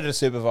was better to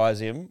supervise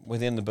him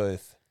within the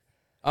booth.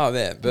 Oh,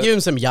 man. But give him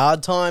some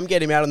yard time,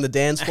 get him out on the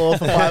dance floor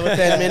for 5 or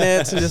 10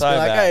 minutes, and just So be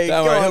like, bad. hey,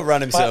 don't go worry, on. he'll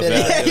run himself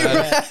out. You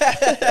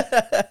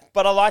know?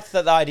 But I liked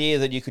the idea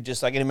that you could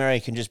just, like in America,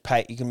 you can just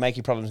pay, you can make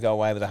your problems go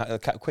away with a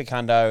quick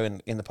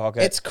hundo in the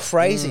pocket. It's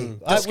crazy.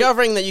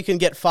 Discovering that you can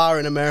get far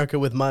in America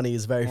with money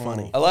is very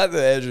funny. I like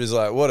that Andrew's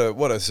like,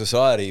 what a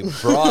society.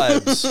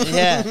 Bribes.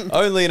 Yeah.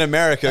 Only in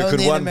America Only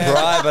could in one America.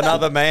 bribe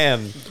another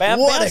man.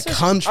 What a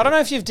country. I don't know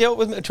if you've dealt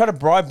with trying to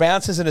bribe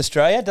bouncers in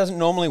Australia. It doesn't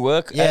normally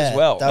work as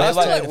well. They're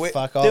They're like,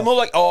 fuck off. they're more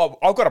like, oh,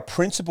 I've got a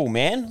principle,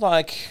 man.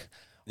 Like,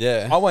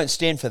 Yeah. I won't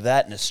stand for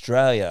that in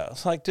Australia.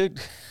 It's like, dude.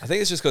 I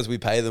think it's just because we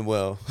pay them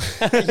well.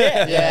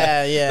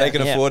 Yeah. They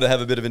can afford to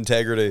have a bit of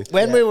integrity.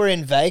 When we were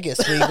in Vegas,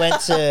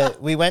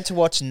 we went to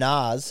watch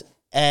Nas,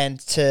 and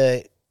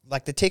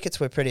the tickets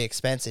were pretty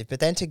expensive, but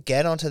then to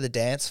get onto the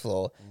dance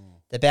floor,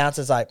 the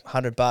bouncer's like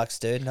 $100,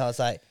 dude, and I was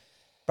like,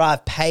 bro,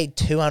 I've paid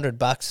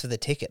 $200 for the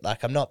ticket.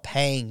 Like, I'm not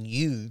paying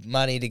you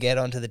money to get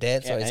onto the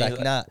dance floor. He's and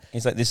like, nah.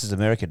 He's like, this is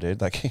America,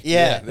 dude. Like,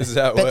 Yeah. this is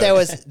how it But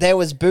works. there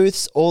was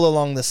booths all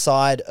along the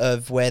side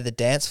of where the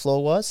dance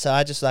floor was. So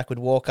I just like would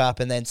walk up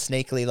and then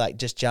sneakily like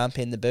just jump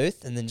in the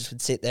booth and then just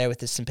would sit there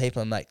with some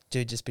people. I'm like,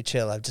 dude, just be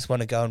chill. I just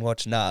want to go and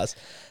watch Nas.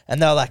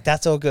 And they were like,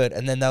 that's all good.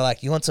 And then they're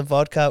like, you want some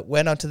vodka?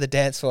 Went onto the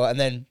dance floor and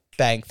then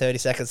bang, 30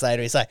 seconds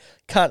later, he's like,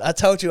 cunt, I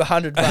told you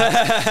 $100.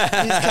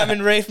 He's come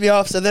and reefed me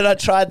off. So then I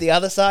tried the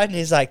other side and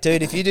he's like,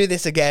 dude, if you do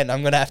this again,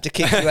 I'm going to have to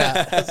kick you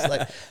out. I was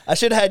like, I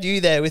should have had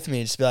you there with me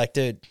and just be like,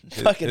 dude,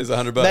 fucking Here's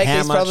 $100. make How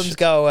these much- problems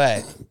go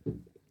away.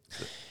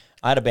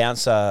 I had a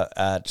bouncer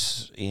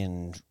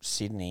in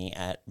Sydney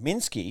at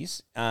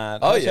Minsky's.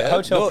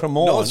 Hotel North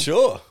Cremorne.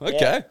 Shore. Okay.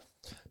 Yeah.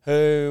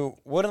 Who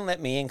wouldn't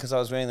let me in because I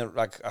was wearing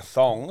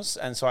thongs,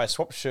 and so I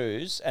swapped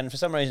shoes. And for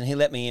some reason, he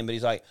let me in, but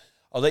he's like,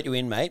 "I'll let you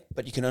in, mate,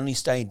 but you can only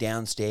stay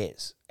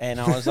downstairs." And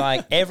I was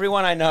like,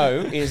 "Everyone I know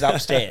is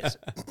upstairs."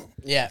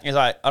 Yeah. He's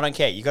like, "I don't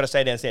care. You got to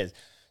stay downstairs."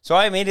 So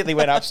I immediately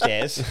went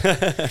upstairs,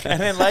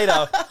 and then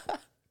later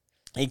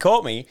he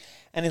caught me,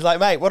 and he's like,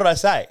 "Mate, what did I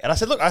say?" And I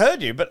said, "Look, I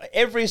heard you, but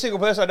every single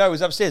person I know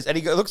is upstairs." And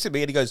he looks at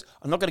me and he goes,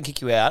 "I'm not going to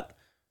kick you out,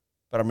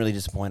 but I'm really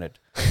disappointed."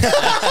 And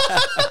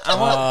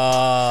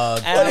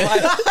I'm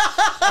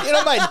like, You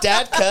know my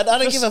dad cut. I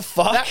don't give a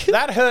fuck.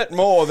 that hurt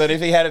more than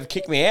if he had have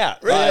kicked me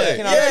out. Really? Like,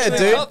 you know, Yeah, I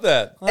dude. got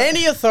that.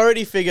 Any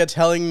authority figure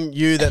telling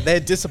you that they're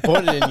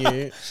disappointed in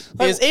you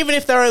is, even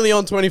if they're only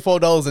on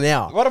 $24 an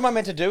hour. What am I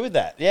meant to do with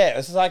that? Yeah,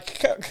 it's like,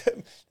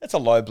 that's a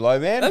low blow,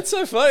 man. That's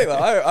so funny. Like,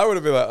 I would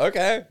have been like,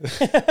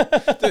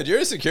 okay. Dude, you're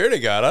a security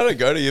guard. I don't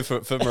go to you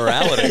for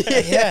morality.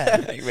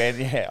 Yeah. Man,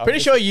 yeah. I'm Pretty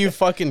just- sure you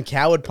fucking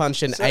coward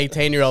punched an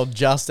 18-year-old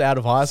just out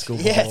of high school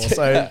before. Yeah, dude.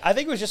 So I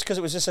think it was just because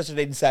it was just such an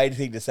insane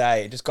thing to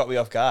say. It just got me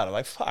off guard. I'm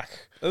like, fuck.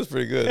 That's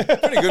pretty good.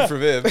 Pretty good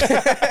from him.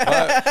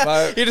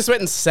 my, you just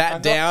went and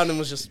sat down and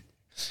was just...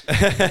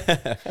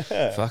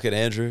 Fucking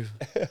Andrew.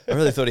 I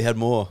really thought he had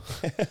more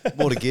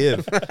to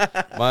give.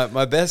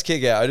 My best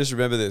kick out, I just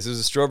remember this. It was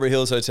a Strawberry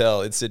Hills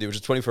Hotel in Sydney, which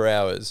is 24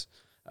 hours.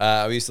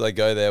 We used to like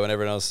go there when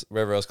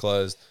wherever else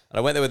closed. And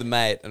I went there with a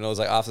mate, and it was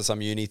like after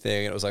some uni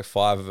thing, and it was like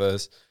 5 of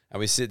us, and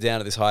we sit down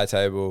at this high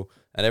table,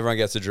 and everyone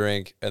gets a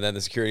drink, and then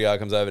the security guard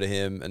comes over to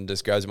him and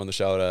just grabs him on the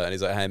shoulder, and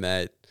he's like, "Hey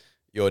mate,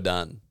 you're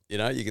done. You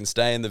know, you can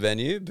stay in the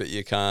venue, but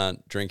you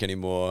can't drink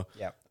anymore."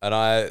 Yep. And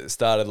I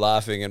started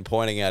laughing and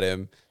pointing at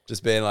him,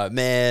 just being like,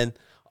 "Man,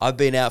 I've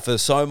been out for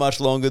so much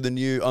longer than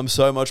you. I'm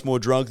so much more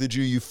drunk than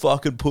you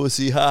fucking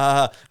pussy. Ha ha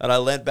ha." And I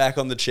leant back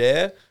on the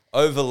chair,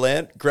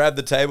 overleant, grabbed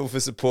the table for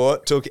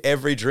support, took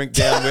every drink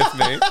down with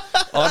me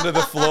onto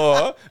the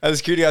floor. And the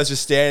security guy's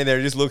just standing there.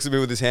 He just looks at me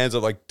with his hands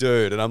up like,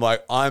 "Dude." And I'm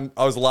like, I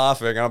was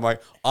laughing. And I'm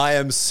like, "I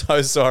am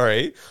so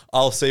sorry.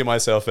 I'll see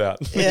myself out."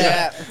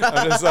 Yeah.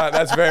 I'm just like,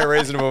 "That's very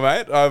reasonable,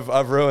 mate.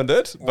 I've ruined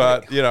it.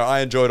 But, you know, I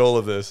enjoyed all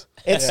of this."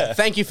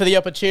 Thank you for the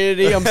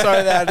opportunity. I'm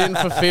sorry that I didn't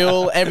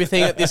fulfill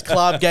everything that this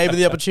club gave me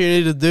the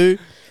opportunity to do.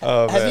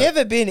 Oh, Have man. you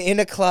ever been in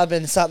a club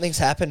and something's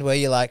happened where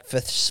you like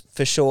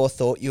for sure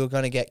thought you were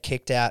going to get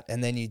kicked out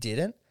and then you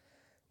didn't?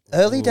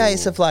 Early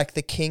days of like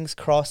the King's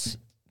Cross.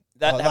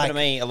 That Oh, happened like- to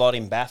me a lot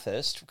in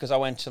Bathurst because I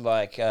went to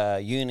like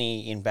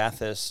uni in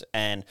Bathurst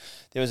and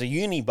there was a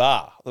uni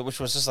bar which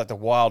was just like the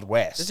Wild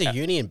West. Is this a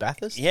uni in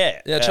Bathurst?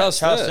 Yeah. Yeah, Charles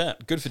Sturt.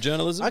 Sturt. Good for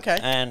journalism. Okay.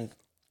 And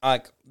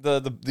like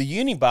the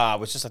uni bar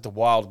was just like the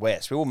Wild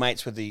West. We were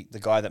mates with the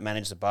guy that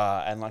managed the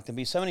bar, and like there'd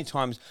be so many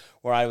times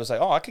where I was like,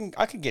 "Oh, I can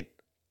get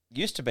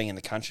used to being in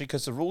the country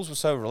because the rules were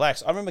so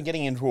relaxed." I remember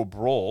getting into a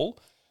brawl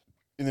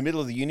in the middle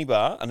of the uni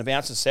bar, and the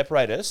bouncers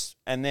separate us,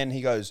 and then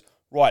he goes,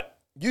 "Right,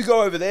 you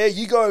go over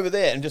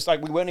there, and just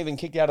like we weren't even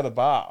kicked out of the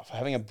bar for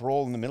having a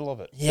brawl in the middle of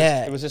it.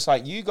 Yeah. It was just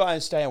like, you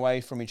guys stay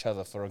away from each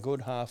other for a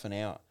good half an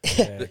hour.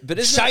 But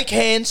isn't Shake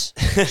hands.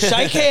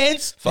 Shake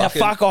hands. Now Fucking-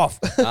 fuck off.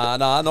 nah,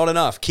 not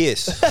enough.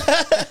 Kiss.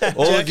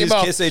 All Jerk of you him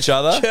off. kiss each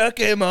other. Jerk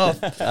him off.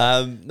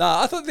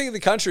 I thought think of the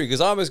country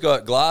because I almost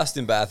got glassed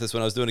in Bathurst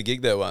when I was doing a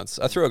gig there once.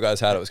 I threw a guy's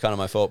hat. It was kind of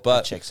my fault,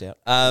 but checks out.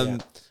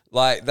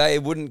 Like they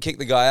wouldn't kick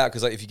the guy out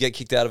because like if you get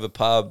kicked out of a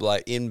pub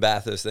like in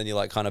Bathurst, then you're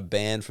like kind of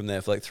banned from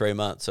there for like 3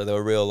 months. So they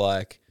were real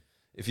like,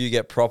 if you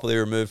get properly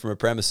removed from a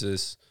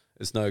premises,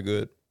 it's no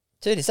good.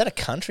 Dude, is that a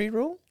country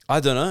rule? I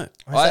don't know.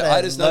 Or is that I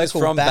a just know this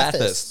local from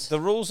Bathurst. The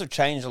rules have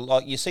changed a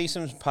lot. You see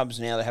some pubs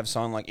now that have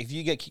sign like, if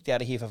you get kicked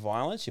out of here for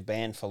violence, you're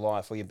banned for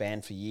life or you're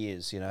banned for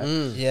years, you know?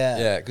 Yeah.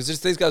 Yeah, because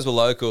these guys were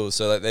locals,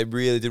 so like they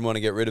really didn't want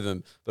to get rid of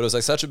him. But it was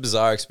like such a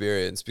bizarre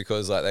experience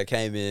because like they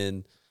came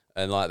in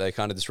and like they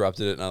kind of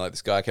disrupted it. And like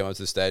this guy came up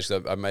to the stage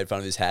because I made fun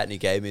of his hat and he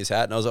gave me his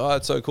hat and I was like, "Oh,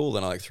 it's so cool."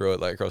 Then I like threw it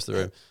like across the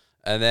room.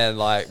 And then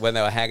like when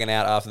they were hanging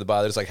out after the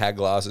bar, they just like had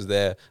glasses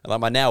there. And like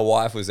my now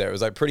wife was there. It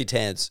was like pretty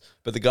tense.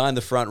 But the guy in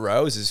the front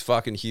row was this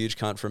fucking huge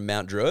cunt from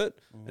Mount Druitt.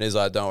 And he's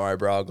like, "Don't worry,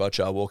 bro, I got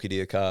you. I'll walk you to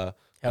your car."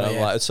 Hell And I'm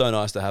yeah. like, it's so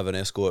nice to have an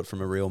escort from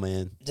a real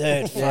man.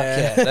 Dude, fuck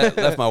yeah.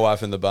 Left my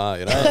wife in the bar,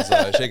 you know. It's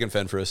like, she can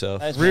fend for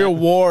herself. Real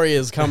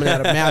warriors coming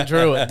out of Mount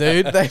Druitt,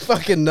 dude. They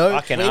fucking know.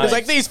 Fucking It's oath.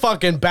 like these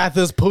fucking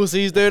Bathurst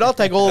pussies, dude. I'll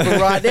take all of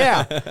them right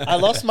now. I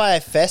lost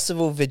my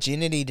festival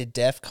virginity to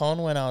DEF CON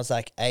when I was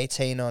like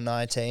 18 or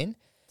 19.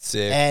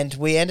 Sick. And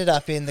we ended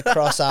up in the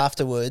cross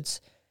afterwards.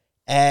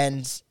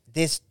 And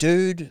this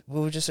dude, it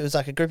was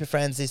like a group of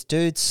friends. This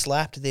dude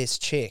slapped this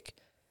chick.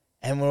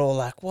 And we're all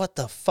like, what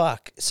the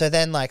fuck? So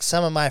then, like,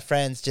 some of my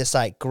friends just,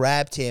 like,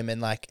 grabbed him and,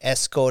 like,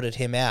 escorted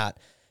him out.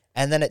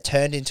 And then it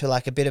turned into,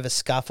 like, a bit of a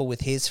scuffle with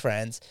his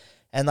friends.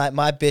 And, like,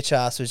 my bitch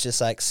ass was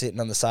just, like,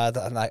 sitting on the side.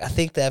 I'm like, I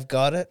think they've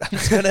got it. I'm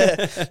just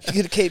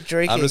gonna keep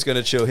drinking. I'm just going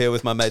to chill here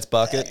with my mate's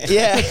bucket.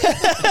 Yeah.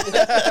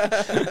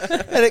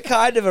 And it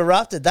kind of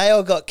erupted. They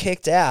all got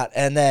kicked out.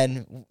 And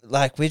then,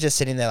 like, we're just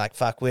sitting there like,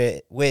 fuck,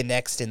 we're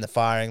next in the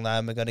firing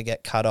line. We're going to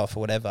get cut off or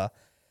whatever.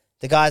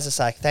 The guy's just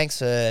like, thanks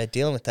for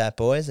dealing with that,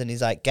 boys. And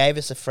he's like, gave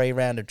us a free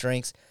round of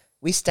drinks.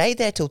 We stayed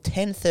there till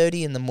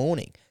 10:30 in the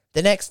morning.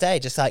 The next day,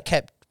 just like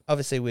kept,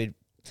 obviously we'd,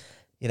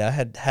 you know,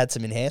 had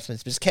some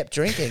enhancements, but just kept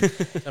drinking.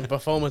 And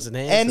performance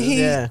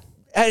enhancers.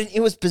 And it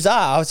was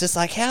bizarre. I was just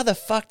like, how the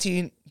fuck do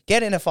you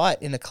get in a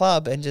fight in a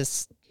club and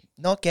just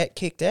not get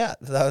kicked out?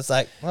 So I was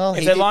like, well,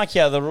 If they're like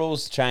you, the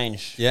rules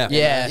change. Yeah.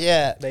 Yeah.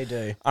 yeah. They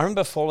do. I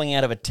remember falling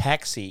out of a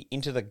taxi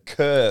into the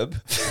curb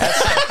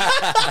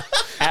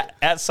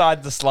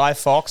outside the Sly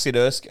Fox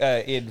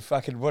in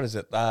fucking, what is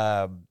it,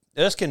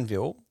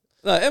 Erskineville.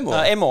 No,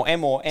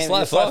 Emmore.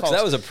 Sly Fox,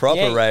 that was a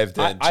proper rave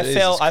then. I Jesus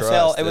fell. Christ,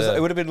 It yeah.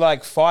 would have been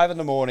like 5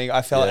 a.m.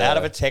 I fell Yeah. out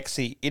of a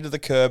taxi into the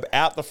curb,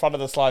 out the front of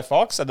the Sly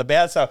Fox, and the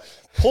bouncer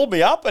pulled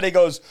me up, and he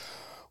goes,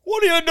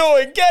 "What are you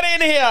doing? Get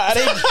in here!" And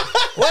he,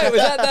 Wait, was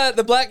that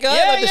the black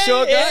guy? The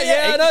short guy?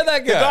 Yeah, I know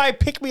that guy. The guy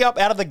picked me up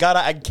out of the gutter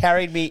and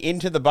carried me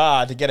into the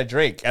bar to get a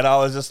drink, and I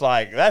was just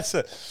like, "That's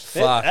a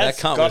Fuck, that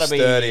cunt was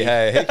sturdy.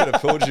 Hey, he could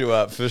have pulled you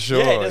up for sure.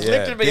 Yeah, just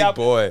lifted me big up.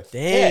 boy.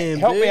 Damn,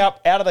 help dude. me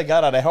up out of the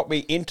gutter to help me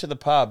into the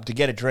pub to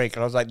get a drink."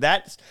 And I was like,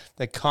 "That's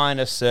the kind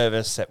of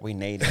service that we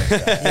need." In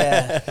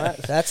Australia. Yeah.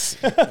 That's,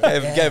 Gave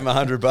him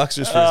 $100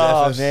 just for his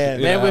Oh, efforts. man.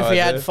 You Man, know if how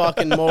we I had do.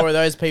 fucking more of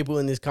those people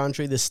in this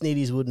country, the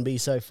snitties wouldn't be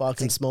so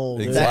fucking small,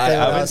 dude. Exactly.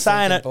 what I've I been was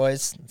saying thinking, it.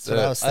 boys. That's what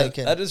I was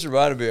thinking. That just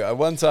reminded me.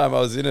 One time I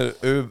was in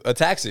a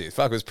taxi.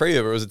 Fuck, it was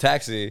pre-Uber. It was a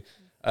taxi.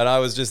 And I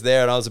was just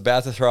there and I was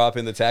about to throw up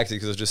in the taxi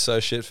because I was just so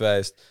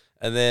shit-faced.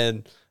 And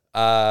then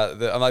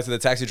I'm like to the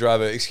taxi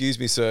driver, "Excuse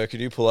me, sir, can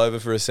you pull over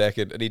for a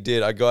second?" And he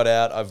did. I got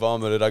out. I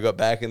vomited. I got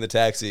back in the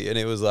taxi. And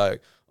he was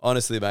like,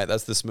 "Honestly, mate,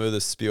 that's the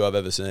smoothest spew I've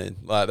ever seen."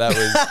 Like, that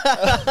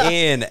was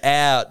in,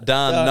 out,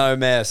 done, no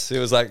mess. He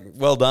was like,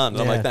 "Well done."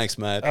 And I'm like, "Thanks,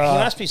 mate." He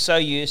must be so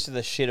used to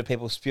the shit of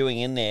people spewing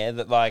in there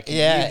that like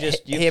Yeah,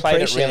 you he played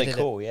it appreciated really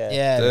cool. Yeah.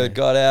 Yeah. Dude,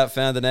 got out,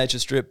 found the nature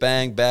strip,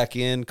 bang, back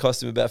in.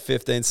 Cost him about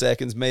 15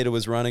 seconds. Meter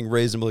was running,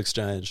 reasonable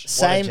exchange.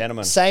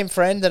 gentleman. Same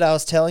friend that I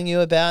was telling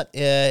you about,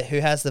 who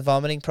has the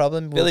vomiting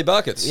problem. Billy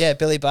Buckets. Yeah,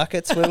 Billy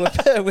Buckets. We were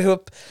we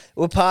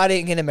were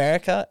partying in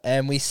America,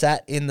 and we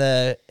sat in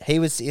the. He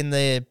was in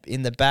the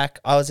back.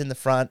 I was in the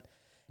front,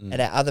 and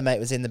our other mate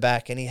was in the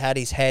back, and he had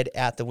his head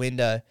out the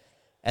window,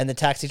 and the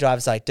taxi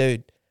driver's like,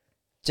 "Dude,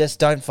 just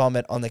don't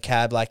vomit on the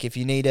cab. Like, if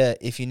you need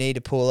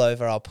to pull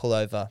over, I'll pull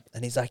over."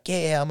 And he's like,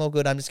 "Yeah, I'm all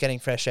good. I'm just getting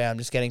fresh air.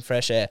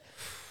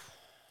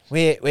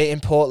 We're in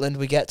Portland.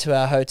 We get to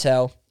our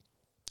hotel.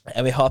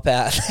 And we hop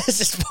out. There's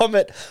just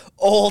vomit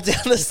all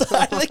down the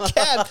side of the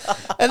cab.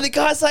 And the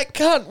guy's like,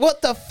 "Cunt,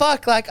 what the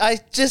fuck? Like, I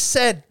just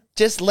said,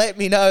 just let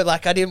me know.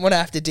 Like, I didn't want to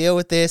have to deal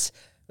with this.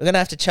 We're going to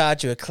have to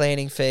charge you a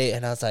cleaning fee."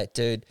 And I was like,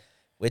 "Dude,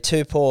 we're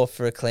too poor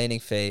for a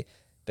cleaning fee,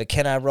 but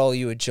can I roll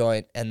you a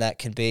joint and that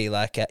can be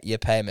like at your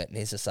payment?" And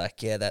he's just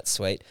like, "Yeah, that's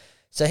sweet."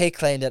 So he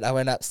cleaned it. I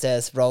went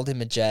upstairs, rolled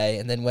him a J,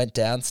 and then went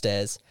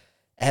downstairs.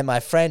 And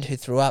my friend who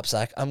threw up's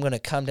like, "I'm going to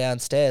come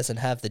downstairs and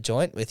have the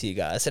joint with you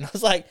guys." And I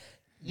was like,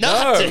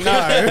 No.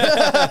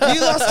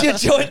 You lost your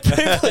joint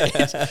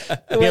privilege.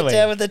 I went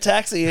down with the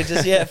taxi and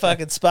just,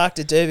 fucking sparked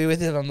a doobie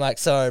with him. I'm like,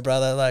 "Sorry,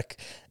 brother." Like,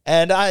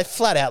 and I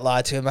flat out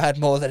lied to him. I had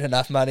more than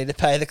enough money to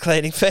pay the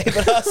cleaning fee,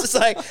 but I was just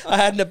like, I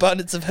had an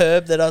abundance of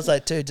herb that I was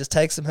like, "Dude, just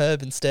take some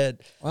herb instead."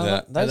 Well,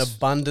 Yeah. An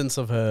abundance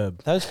of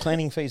herb. those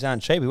cleaning fees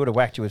aren't cheap. He would have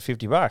whacked you with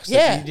 $50.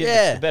 Yeah,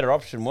 yeah. The better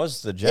option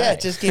was the J. Yeah,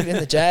 just give him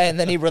the J, and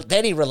then he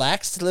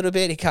relaxed a little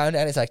bit. He calmed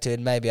down. He's like, "Dude,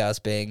 maybe I was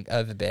being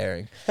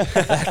overbearing."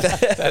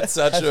 That's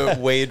such a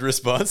weird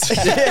response.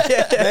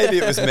 Maybe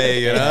it was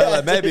me, you know?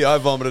 Like, maybe I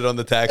vomited on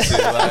the taxi.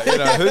 Like, you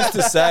know, who's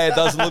to say it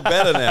doesn't look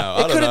better now? I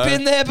It don't could have know.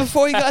 been there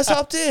before you guys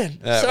hopped in.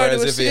 Yeah, Sorry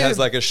whereas to if he has assume.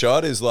 like a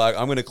shot, he's like,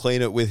 "I'm going to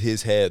clean it with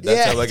his head." That's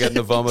Yeah. how we're getting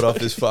the vomit off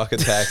this fucking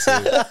taxi.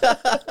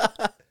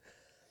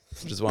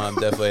 Which is why I'm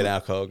definitely an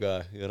alcohol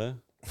guy, you know?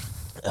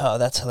 Oh,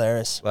 that's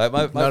hilarious. Like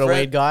my Not friend, a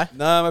weed guy?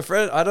 No, my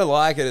friend, I don't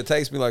like it. It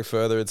takes me like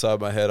further inside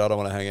my head. I don't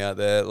want to hang out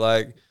there.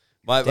 Like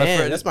my Damn,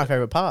 friend, that's my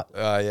favorite part.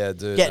 Oh yeah,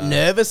 dude. Get nah.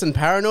 nervous and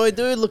paranoid,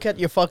 dude. Look at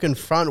your fucking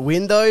front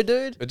window,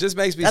 dude. It just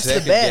makes me That's the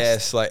second best.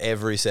 guess like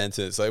every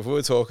sentence. Like if we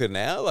were talking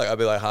now, like I'd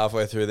be like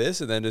halfway through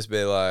this and then just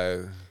be like,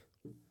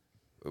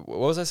 What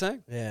was I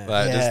saying? Yeah.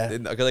 Like, Yeah.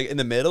 just in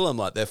the middle, I'm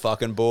like, they're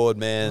fucking bored,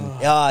 man.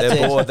 Oh, They're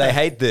dude. bored. They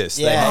hate this.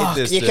 They hate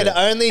this. You dude. can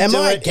only Am do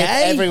I it gay?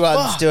 if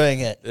everyone's Fuck. doing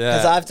it. Yeah.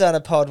 Because I've done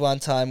a pod one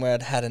time where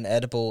I'd had an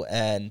edible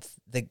and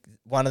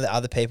one of the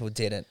other people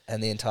didn't,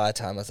 and the entire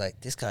time I was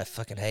like, this guy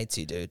fucking hates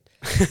you, dude.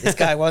 This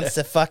guy wants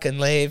to fucking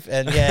leave.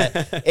 And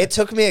yeah, it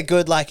took me a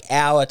good like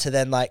hour to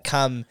then like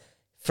come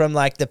from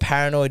like the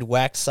paranoid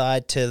whack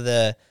side to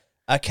the,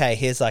 okay,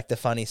 here's like the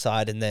funny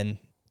side, and then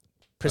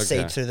proceed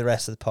Okay. through the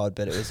rest of the pod.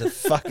 But it was a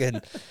fucking,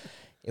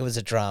 it was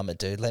a drama,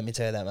 dude. Let me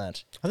tell you that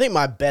much. I think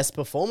my best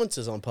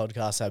performances on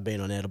podcasts have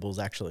been on edibles,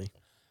 actually.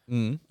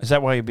 Is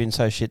that why you've been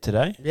so shit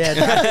today? Yeah,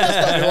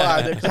 that's probably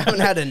why. Because I haven't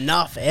had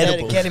enough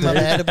edibles. Get him on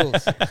the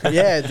edibles.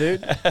 Yeah,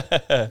 dude.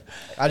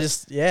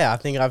 I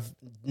think I've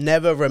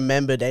never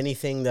remembered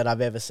anything that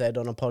I've ever said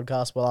on a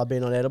podcast while I've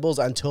been on edibles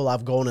until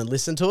I've gone and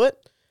listened to it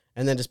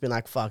and then just been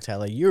like, fuck,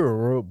 Taylor, you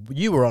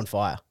were on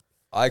fire.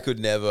 I could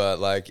never,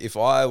 like, if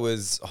I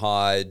was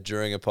high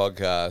during a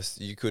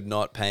podcast, you could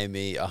not pay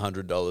me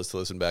 $100 to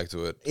listen back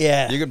to it.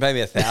 Yeah. You can pay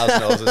me $1,000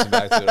 to listen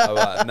back to it. I'm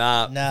like,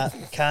 nah. Nah,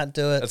 can't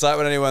do it. It's like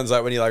when anyone's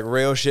like, when you're like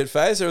real shit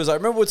face, it was like,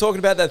 remember we were talking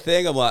about that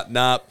thing? I'm like,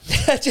 nah.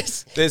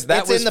 Just That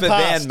it's was in the for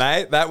past. then,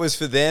 mate. That was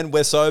for then.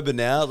 We're sober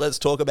now. Let's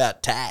talk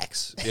about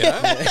tax. You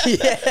know?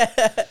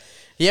 Yeah.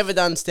 You ever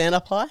done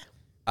stand-up high?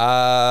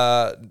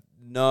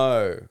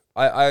 No.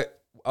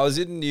 I was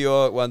in New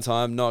York one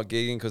time, not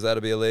gigging because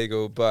that'd be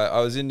illegal, but I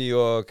was in New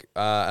York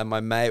and my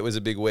mate was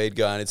a big weed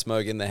guy and he'd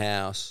smoke in the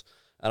house.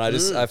 And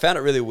I found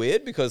it really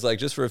weird because like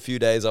just for a few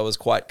days I was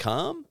quite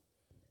calm.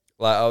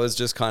 Like I was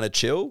just kind of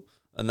chill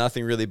and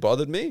nothing really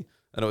bothered me.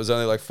 And it was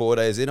only like 4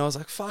 days in. I was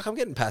like, fuck, I'm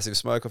getting passive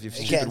smoke off your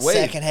Getting stupid weed.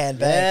 secondhand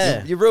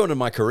bags. You're ruining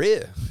my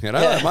career. You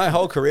know, Like, my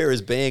whole career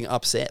is being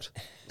upset.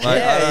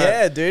 Like, I don't-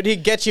 Yeah, dude.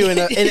 He'd get you in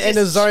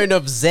a zone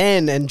of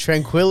zen and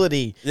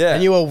tranquility. Yeah.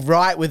 And you were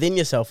right within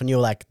yourself and you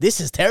were like, this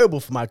is terrible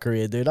for my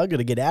career, dude. I got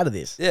to get out of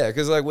this. Yeah,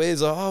 because like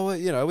weed's like, oh, well,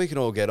 you know, we can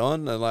all get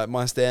on, and like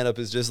my stand up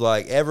is just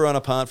like everyone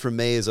apart from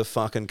me is a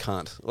fucking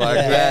cunt. Like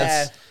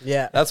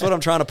Yeah. that's what I'm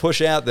trying to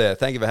push out there.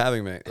 Thank you for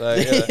having me.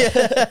 Like,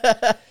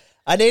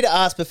 I need to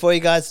ask before you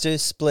guys do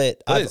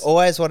split. Please. I've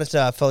always wanted to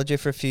know. I've followed you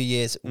for a few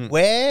years.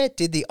 Where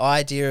did the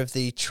idea of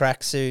the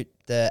tracksuit,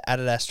 the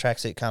Adidas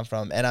tracksuit, come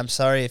from? And I'm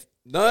sorry if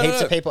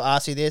heaps of people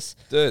ask you this,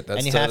 Dude, that's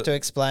and you have to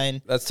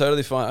explain. That's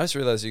totally fine. I just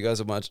realized you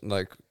guys are much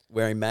like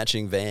wearing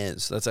matching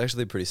Vans. That's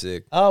actually pretty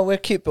sick. Oh, we're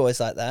cute boys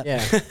like that.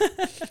 Yeah.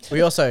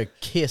 We also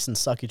kiss and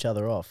suck each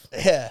other off.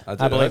 Yeah. I,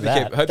 believe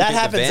that. That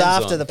happens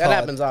after the pod. That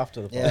happens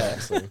after the pod, Yeah.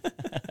 actually.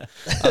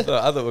 I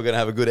thought we were gonna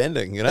have a good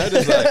ending. You know,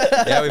 just like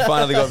yeah, we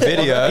finally got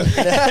video.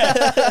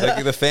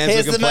 Like, the fans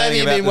Here's were the moment complaining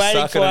you've about been the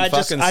waiting sucking for. and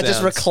fucking I just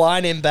sounds.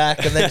 recline him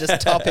back and then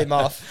just top him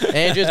off.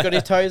 Andrew's got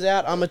his toes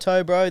out. I'm a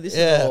toe, bro. This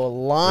Yeah. is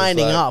all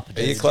lining It's like, up.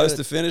 Are you dude. close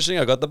to finishing?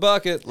 I got the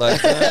bucket.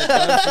 Like,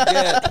 don't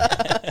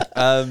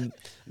forget.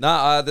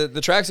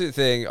 The tracksuit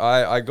thing,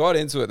 I got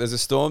into it. There's a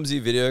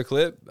Stormzy video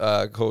clip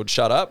called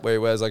Shut Up where he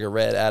wears like a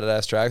red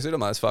Adidas tracksuit. I'm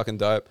like, it's fucking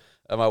dope.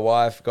 And my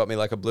wife got me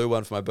like a blue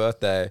one for my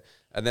birthday.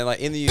 And then like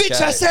in the UK.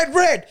 Bitch, I said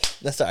red.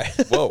 No, sorry.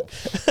 Whoa.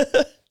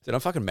 Dude, I'm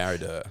fucking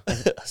married to her.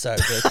 Sorry,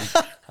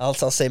 bitch. I'll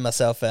see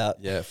myself out.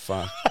 Yeah,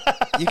 fine.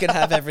 You can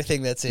have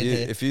everything that's in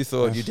here. If you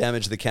thought you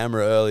damaged the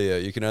camera earlier,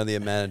 you can only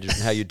imagine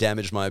how you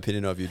damaged my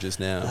opinion of you just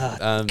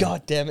now.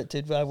 God damn it,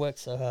 dude. I worked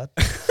so hard.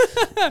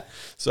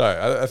 Sorry,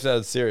 I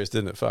sounded serious,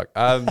 didn't it? Fuck.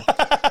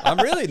 I'm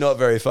really not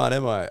very fun,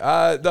 am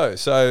I? No.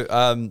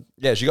 So,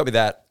 yeah, she got me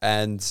that,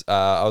 and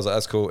I was like,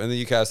 that's cool. In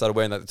the UK, I started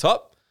wearing like the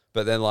top,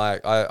 but then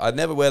like I'd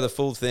never wear the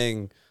full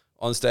thing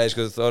on stage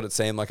because I thought it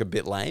seemed like a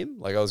bit lame,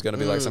 like I was going to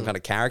be like some kind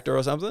of character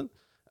or something.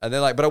 And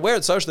then like, but I wear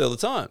it socially all the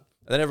time.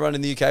 And then everyone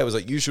in the UK was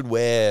like, you should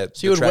wear.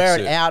 So you would wear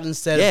it out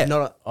instead Yeah. of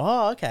not.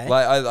 Oh, okay.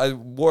 Like I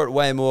wore it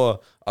way more.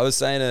 I was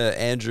saying to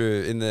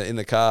Andrew in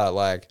the car,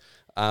 like,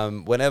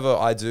 whenever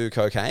I do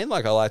cocaine,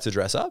 like I like to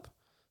dress up.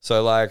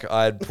 So like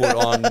I'd put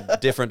on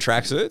different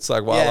tracksuits,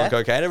 like while Yeah. on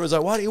cocaine. Everyone's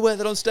like, why do you wear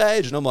that on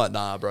stage? And I'm like,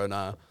 nah, bro,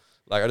 nah.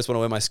 Like I just want to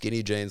wear my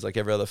skinny jeans like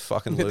every other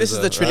fucking loser. This is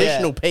the right?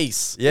 traditional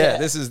piece. Yeah,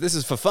 this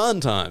is for fun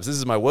times. This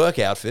is my work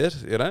outfit,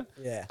 you know?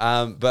 Yeah.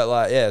 But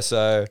like, yeah,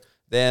 so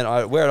then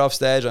I wear it off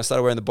stage and I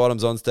started wearing the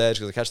bottoms on stage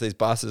because I catch these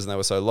buses and they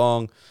were so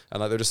long and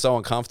like they're just so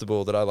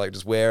uncomfortable that I like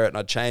just wear it and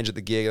I'd change at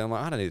the gig and I'm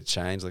like, I don't need to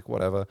change, like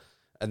whatever.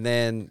 And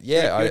then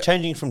You're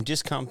changing from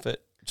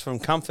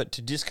comfort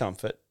to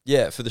discomfort.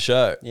 yeah, for the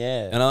show.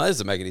 Yeah. And that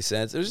doesn't make any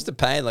sense. It was just a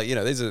pain. Like, you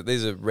know, these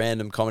are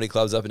random comedy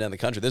clubs up and down the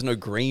country. There's no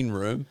green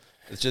room.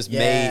 It's just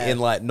Yeah. me in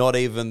like not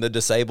even the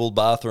disabled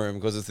bathroom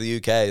because it's the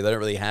UK. They don't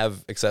really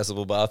have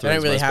accessible bathrooms. They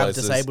don't really most have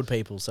places. disabled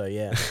people, so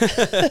yeah.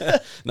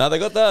 No, they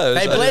got those.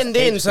 They I just- blend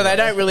in, so they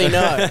don't really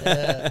know.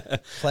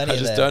 Plenty I of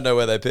just them. don't know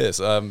where they piss.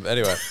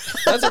 Anyway,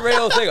 that's a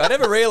real thing. I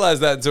never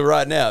realized that until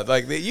right now.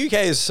 Like the UK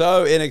is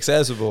so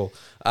inaccessible.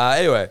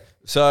 Anyway,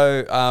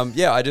 so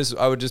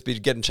I would just be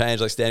getting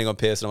changed, like standing on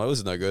piss, and I'm like, this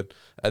is no good.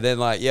 And then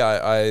like,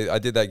 I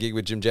did that gig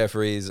with Jim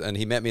Jeffries, and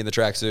he met me in the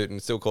tracksuit, and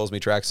still calls me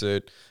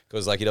tracksuit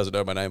because like he doesn't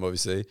know my name,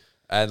 obviously.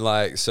 And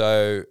like,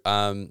 so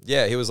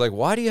he was like,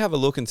 why do you have a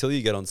look until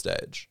you get on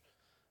stage?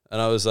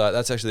 And I was like,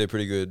 that's actually a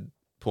pretty good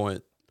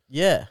point.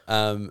 Yeah.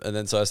 And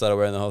then so I started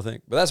wearing the whole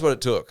thing. But that's what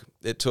it took.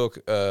 It took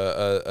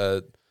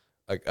a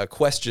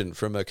question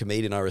from a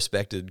comedian I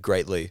respected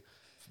greatly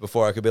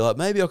before I could be like,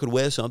 maybe I could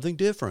wear something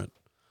different.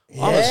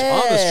 I'm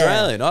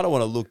Australian. I don't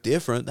want to look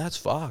different. That's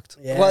fucked.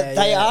 Yeah, Well,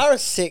 they are a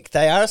sick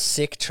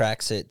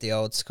tracksuit, the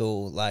old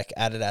school like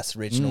Adidas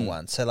original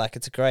one. So like,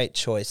 it's a great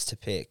choice to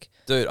pick.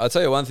 Dude, I'll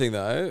tell you one thing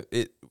though.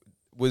 It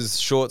was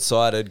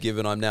short-sighted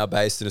given I'm now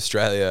based in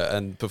Australia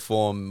and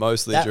perform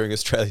mostly during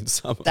Australian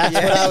summer. That's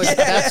what I was.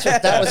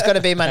 That was going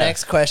to be my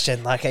next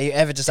question. Like, are you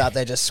ever just out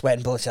there just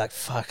sweating bullets? You're like,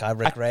 fuck, I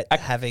regret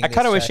having. I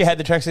kind of wish you had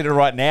the tracksuit on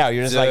right now.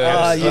 You're just like,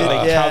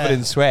 covered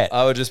in sweat.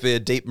 I would just be a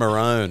deep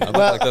maroon. I look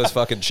like those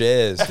fucking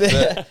chairs.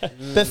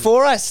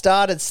 Before I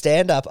started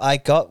stand-up, I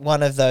got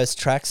one of those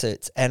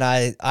tracksuits, and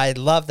I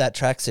love that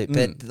tracksuit.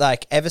 But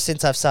like, ever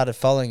since I've started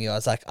following you, I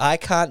was like, I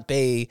can't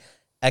be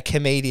a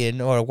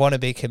comedian or a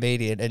wannabe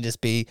comedian and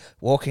just be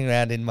walking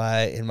around in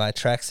my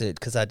tracksuit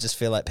because I just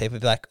feel like people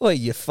would be like, oh,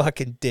 you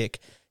fucking dick.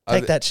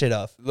 Take that shit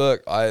off.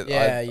 Look,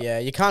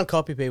 You can't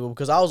copy people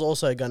because I was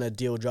also going to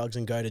deal drugs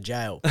and go to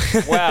jail.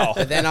 Wow.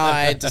 But then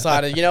I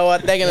decided, you know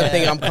what? They're going to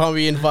think I'm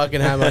copying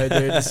fucking Hamo,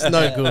 dude. It's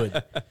no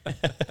good.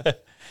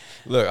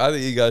 Look, I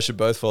think you guys should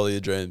both follow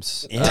your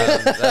dreams.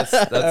 That's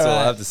all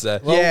I have to say.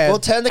 Well, we'll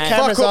turn the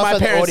cameras Fuck what off my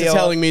and the parents audio are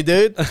telling me,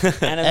 dude.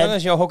 And as long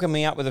as you're hooking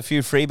me up with a few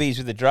freebies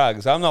with the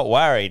drugs, I'm not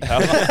worried.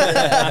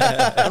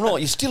 I'm not.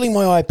 You're stealing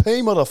my IP,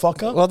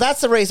 motherfucker. Well,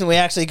 that's the reason we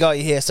actually got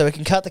you here, so we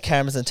can cut the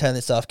cameras and turn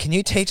this off. Can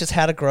you teach us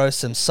how to grow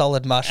some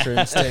solid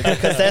mushrooms, dude?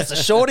 Because there's a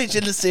shortage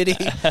in the city.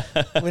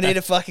 We need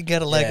to fucking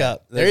get a leg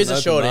up. There is a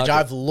open shortage. market.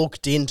 I've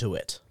looked into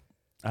it.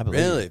 I believe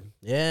Really?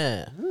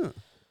 Yeah.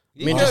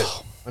 You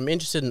I'm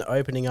interested in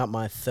opening up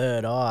my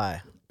third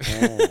eye.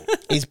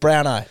 His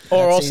brown eye.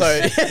 Or That's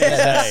also, his-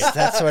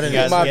 that's what it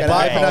is. My Open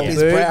butthole, up his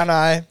dude. brown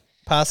eye,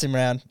 pass him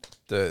round.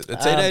 Dude, a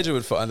teenager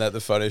would find that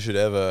the funniest shit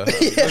ever.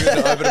 Looking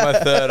to open my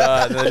third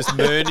eye and they just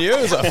moon you.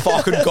 It's like,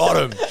 fucking got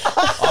him.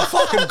 I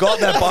fucking got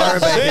that Byron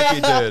Bay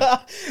hippie,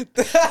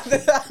 dude.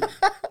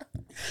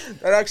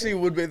 that actually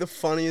would be the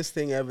funniest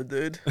thing ever,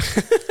 dude.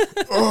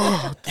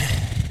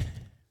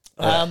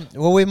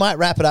 Well, we might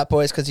wrap it up,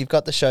 boys, because you've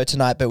got the show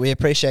tonight, but we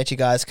appreciate you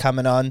guys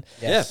coming on.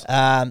 Yes.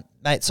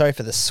 Mate, sorry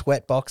for the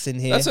sweat box in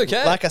here. That's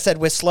okay. Like I said,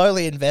 we're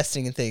slowly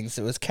investing in things.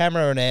 It was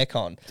camera and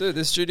aircon. Dude,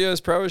 this studio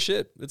is pro as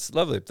shit. It's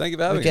lovely. Thank you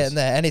for having We're getting us.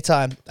 there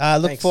anytime.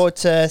 Look Thanks. forward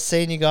to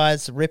seeing you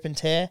guys rip and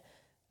tear.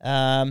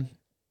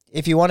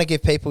 If you want to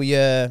give people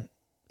your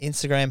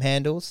Instagram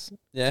handles,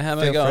 Yeah, how am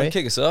Feel I going?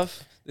 free. Kick us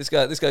off. This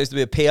guy used to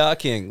be a PR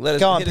king.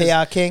 Go on, hit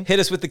us- PR king. Hit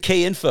us with the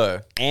key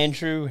info.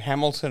 Andrew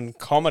Hamilton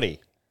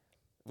Comedy.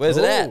 Where's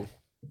it at?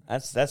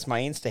 That's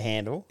my Insta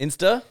handle.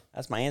 Insta?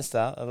 That's my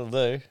Insta. That'll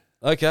do.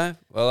 Okay.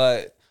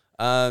 Well,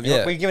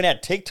 yeah. We're giving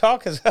out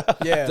TikTok as well.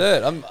 Yeah.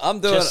 Dude, I'm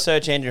doing. Just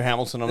search Andrew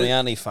Hamilton. I'm the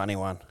only funny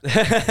one.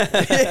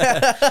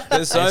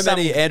 There's so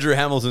many Andrew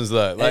Hamiltons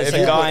though. Like, There's if a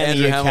you put guy in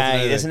Andrew the Hamilton UK.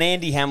 in There's it- an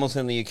Andy Hamilton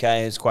in the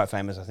UK who's quite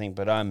famous, I think.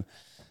 But I'm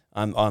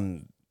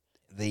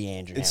the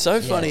Andrew. It's so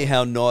Hamilton. funny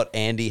how not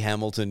Andy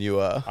Hamilton you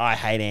are, I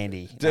hate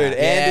Andy, dude. No.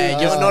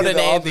 Andy, You're not an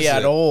the Andy at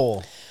opposite.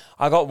 all.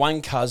 I got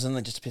one cousin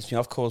that just pissed me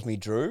off. Calls me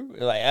Drew.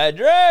 Like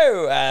Drew.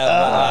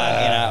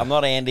 I'm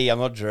not Andy. I'm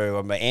not Drew.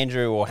 I'm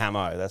Andrew or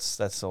Hamo.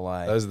 That's all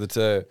I. Those are the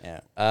two.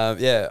 Yeah.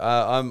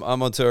 I'm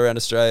on tour around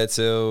Australia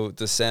till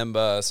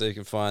December, so you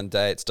can find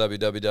dates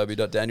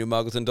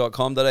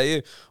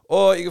www.danielmuggleton.com.au,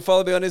 or you can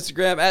follow me on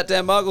Instagram at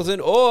Dan Muggleton,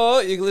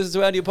 or you can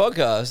listen to our new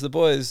podcast. The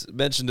boys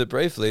mentioned it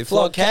briefly.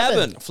 Flog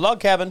Cabin. Flog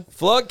Cabin.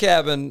 Flog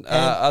Cabin.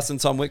 Us and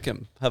Tom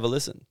Whitcomb. Have a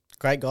listen.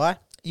 Great guy.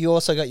 You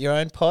also got your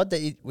own pod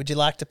that would you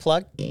like to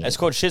plug? It's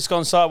called Shit's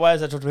Gone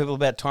Sideways. I talk to people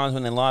about times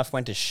when their life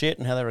went to shit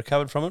and how they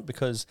recovered from it,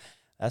 because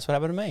that's what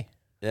happened to me.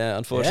 Yeah,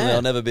 unfortunately, Yeah.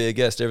 I'll never be a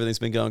guest. Everything's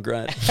been going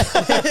great.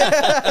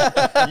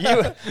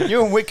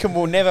 You and Whitcomb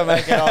will never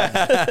make it on.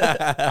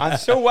 I'm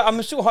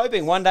still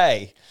hoping one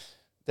day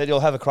that you'll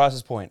have a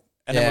crisis point.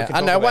 And then we Yeah, can I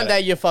talk know. about One it. day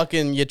your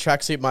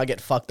tracksuit might get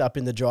fucked up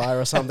in the dryer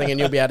or something, and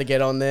you'll be able to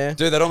get on there.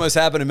 Dude, that almost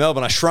happened in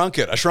Melbourne. I shrunk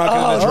it in the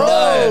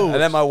dryer. no.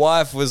 And then my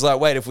wife was like,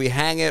 wait, if we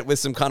hang it with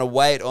some kind of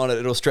weight on it,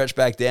 it'll stretch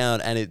back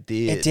down. And it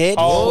did. It did?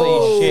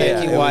 Holy shit.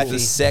 Thank you, It was wifey. the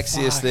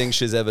sexiest thing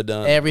she's ever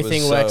done.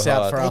 Everything It was so works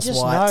out hard. for I us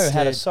just whites. know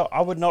how to dude. solve.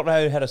 I would not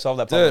know how to solve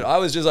that problem. Dude, I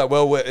was just like,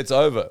 well, it's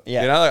over.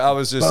 Yeah. You know, like, I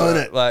was just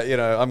like, you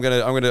know, I'm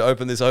gonna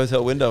open this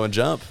hotel window and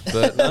jump.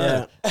 But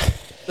no,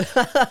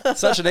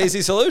 such an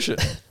easy solution.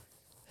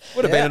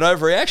 Would have been an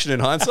overreaction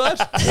in hindsight.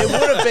 It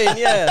would have been,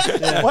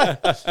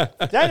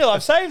 yeah. Daniel,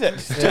 I've saved it.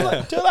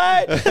 Too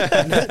late.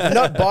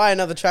 Not buy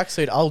another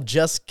tracksuit. I'll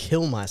just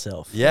kill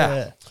myself.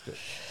 Yeah.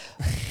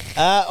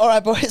 All right,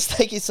 boys.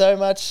 Thank you so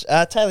much.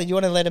 Taylor, you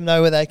want to let them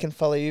know where they can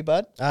follow you,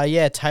 bud?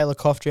 Yeah, Taylor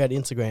Coftry at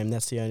Instagram.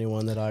 That's the only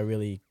one that I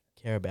really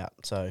care about.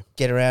 So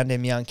Get around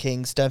him, young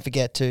kings. Don't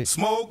forget to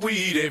Smoke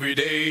weed every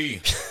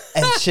day.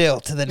 and chill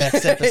to the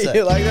next episode.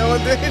 you like that one,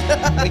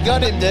 dude? We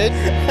got him, dude.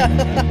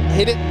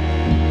 Hit it.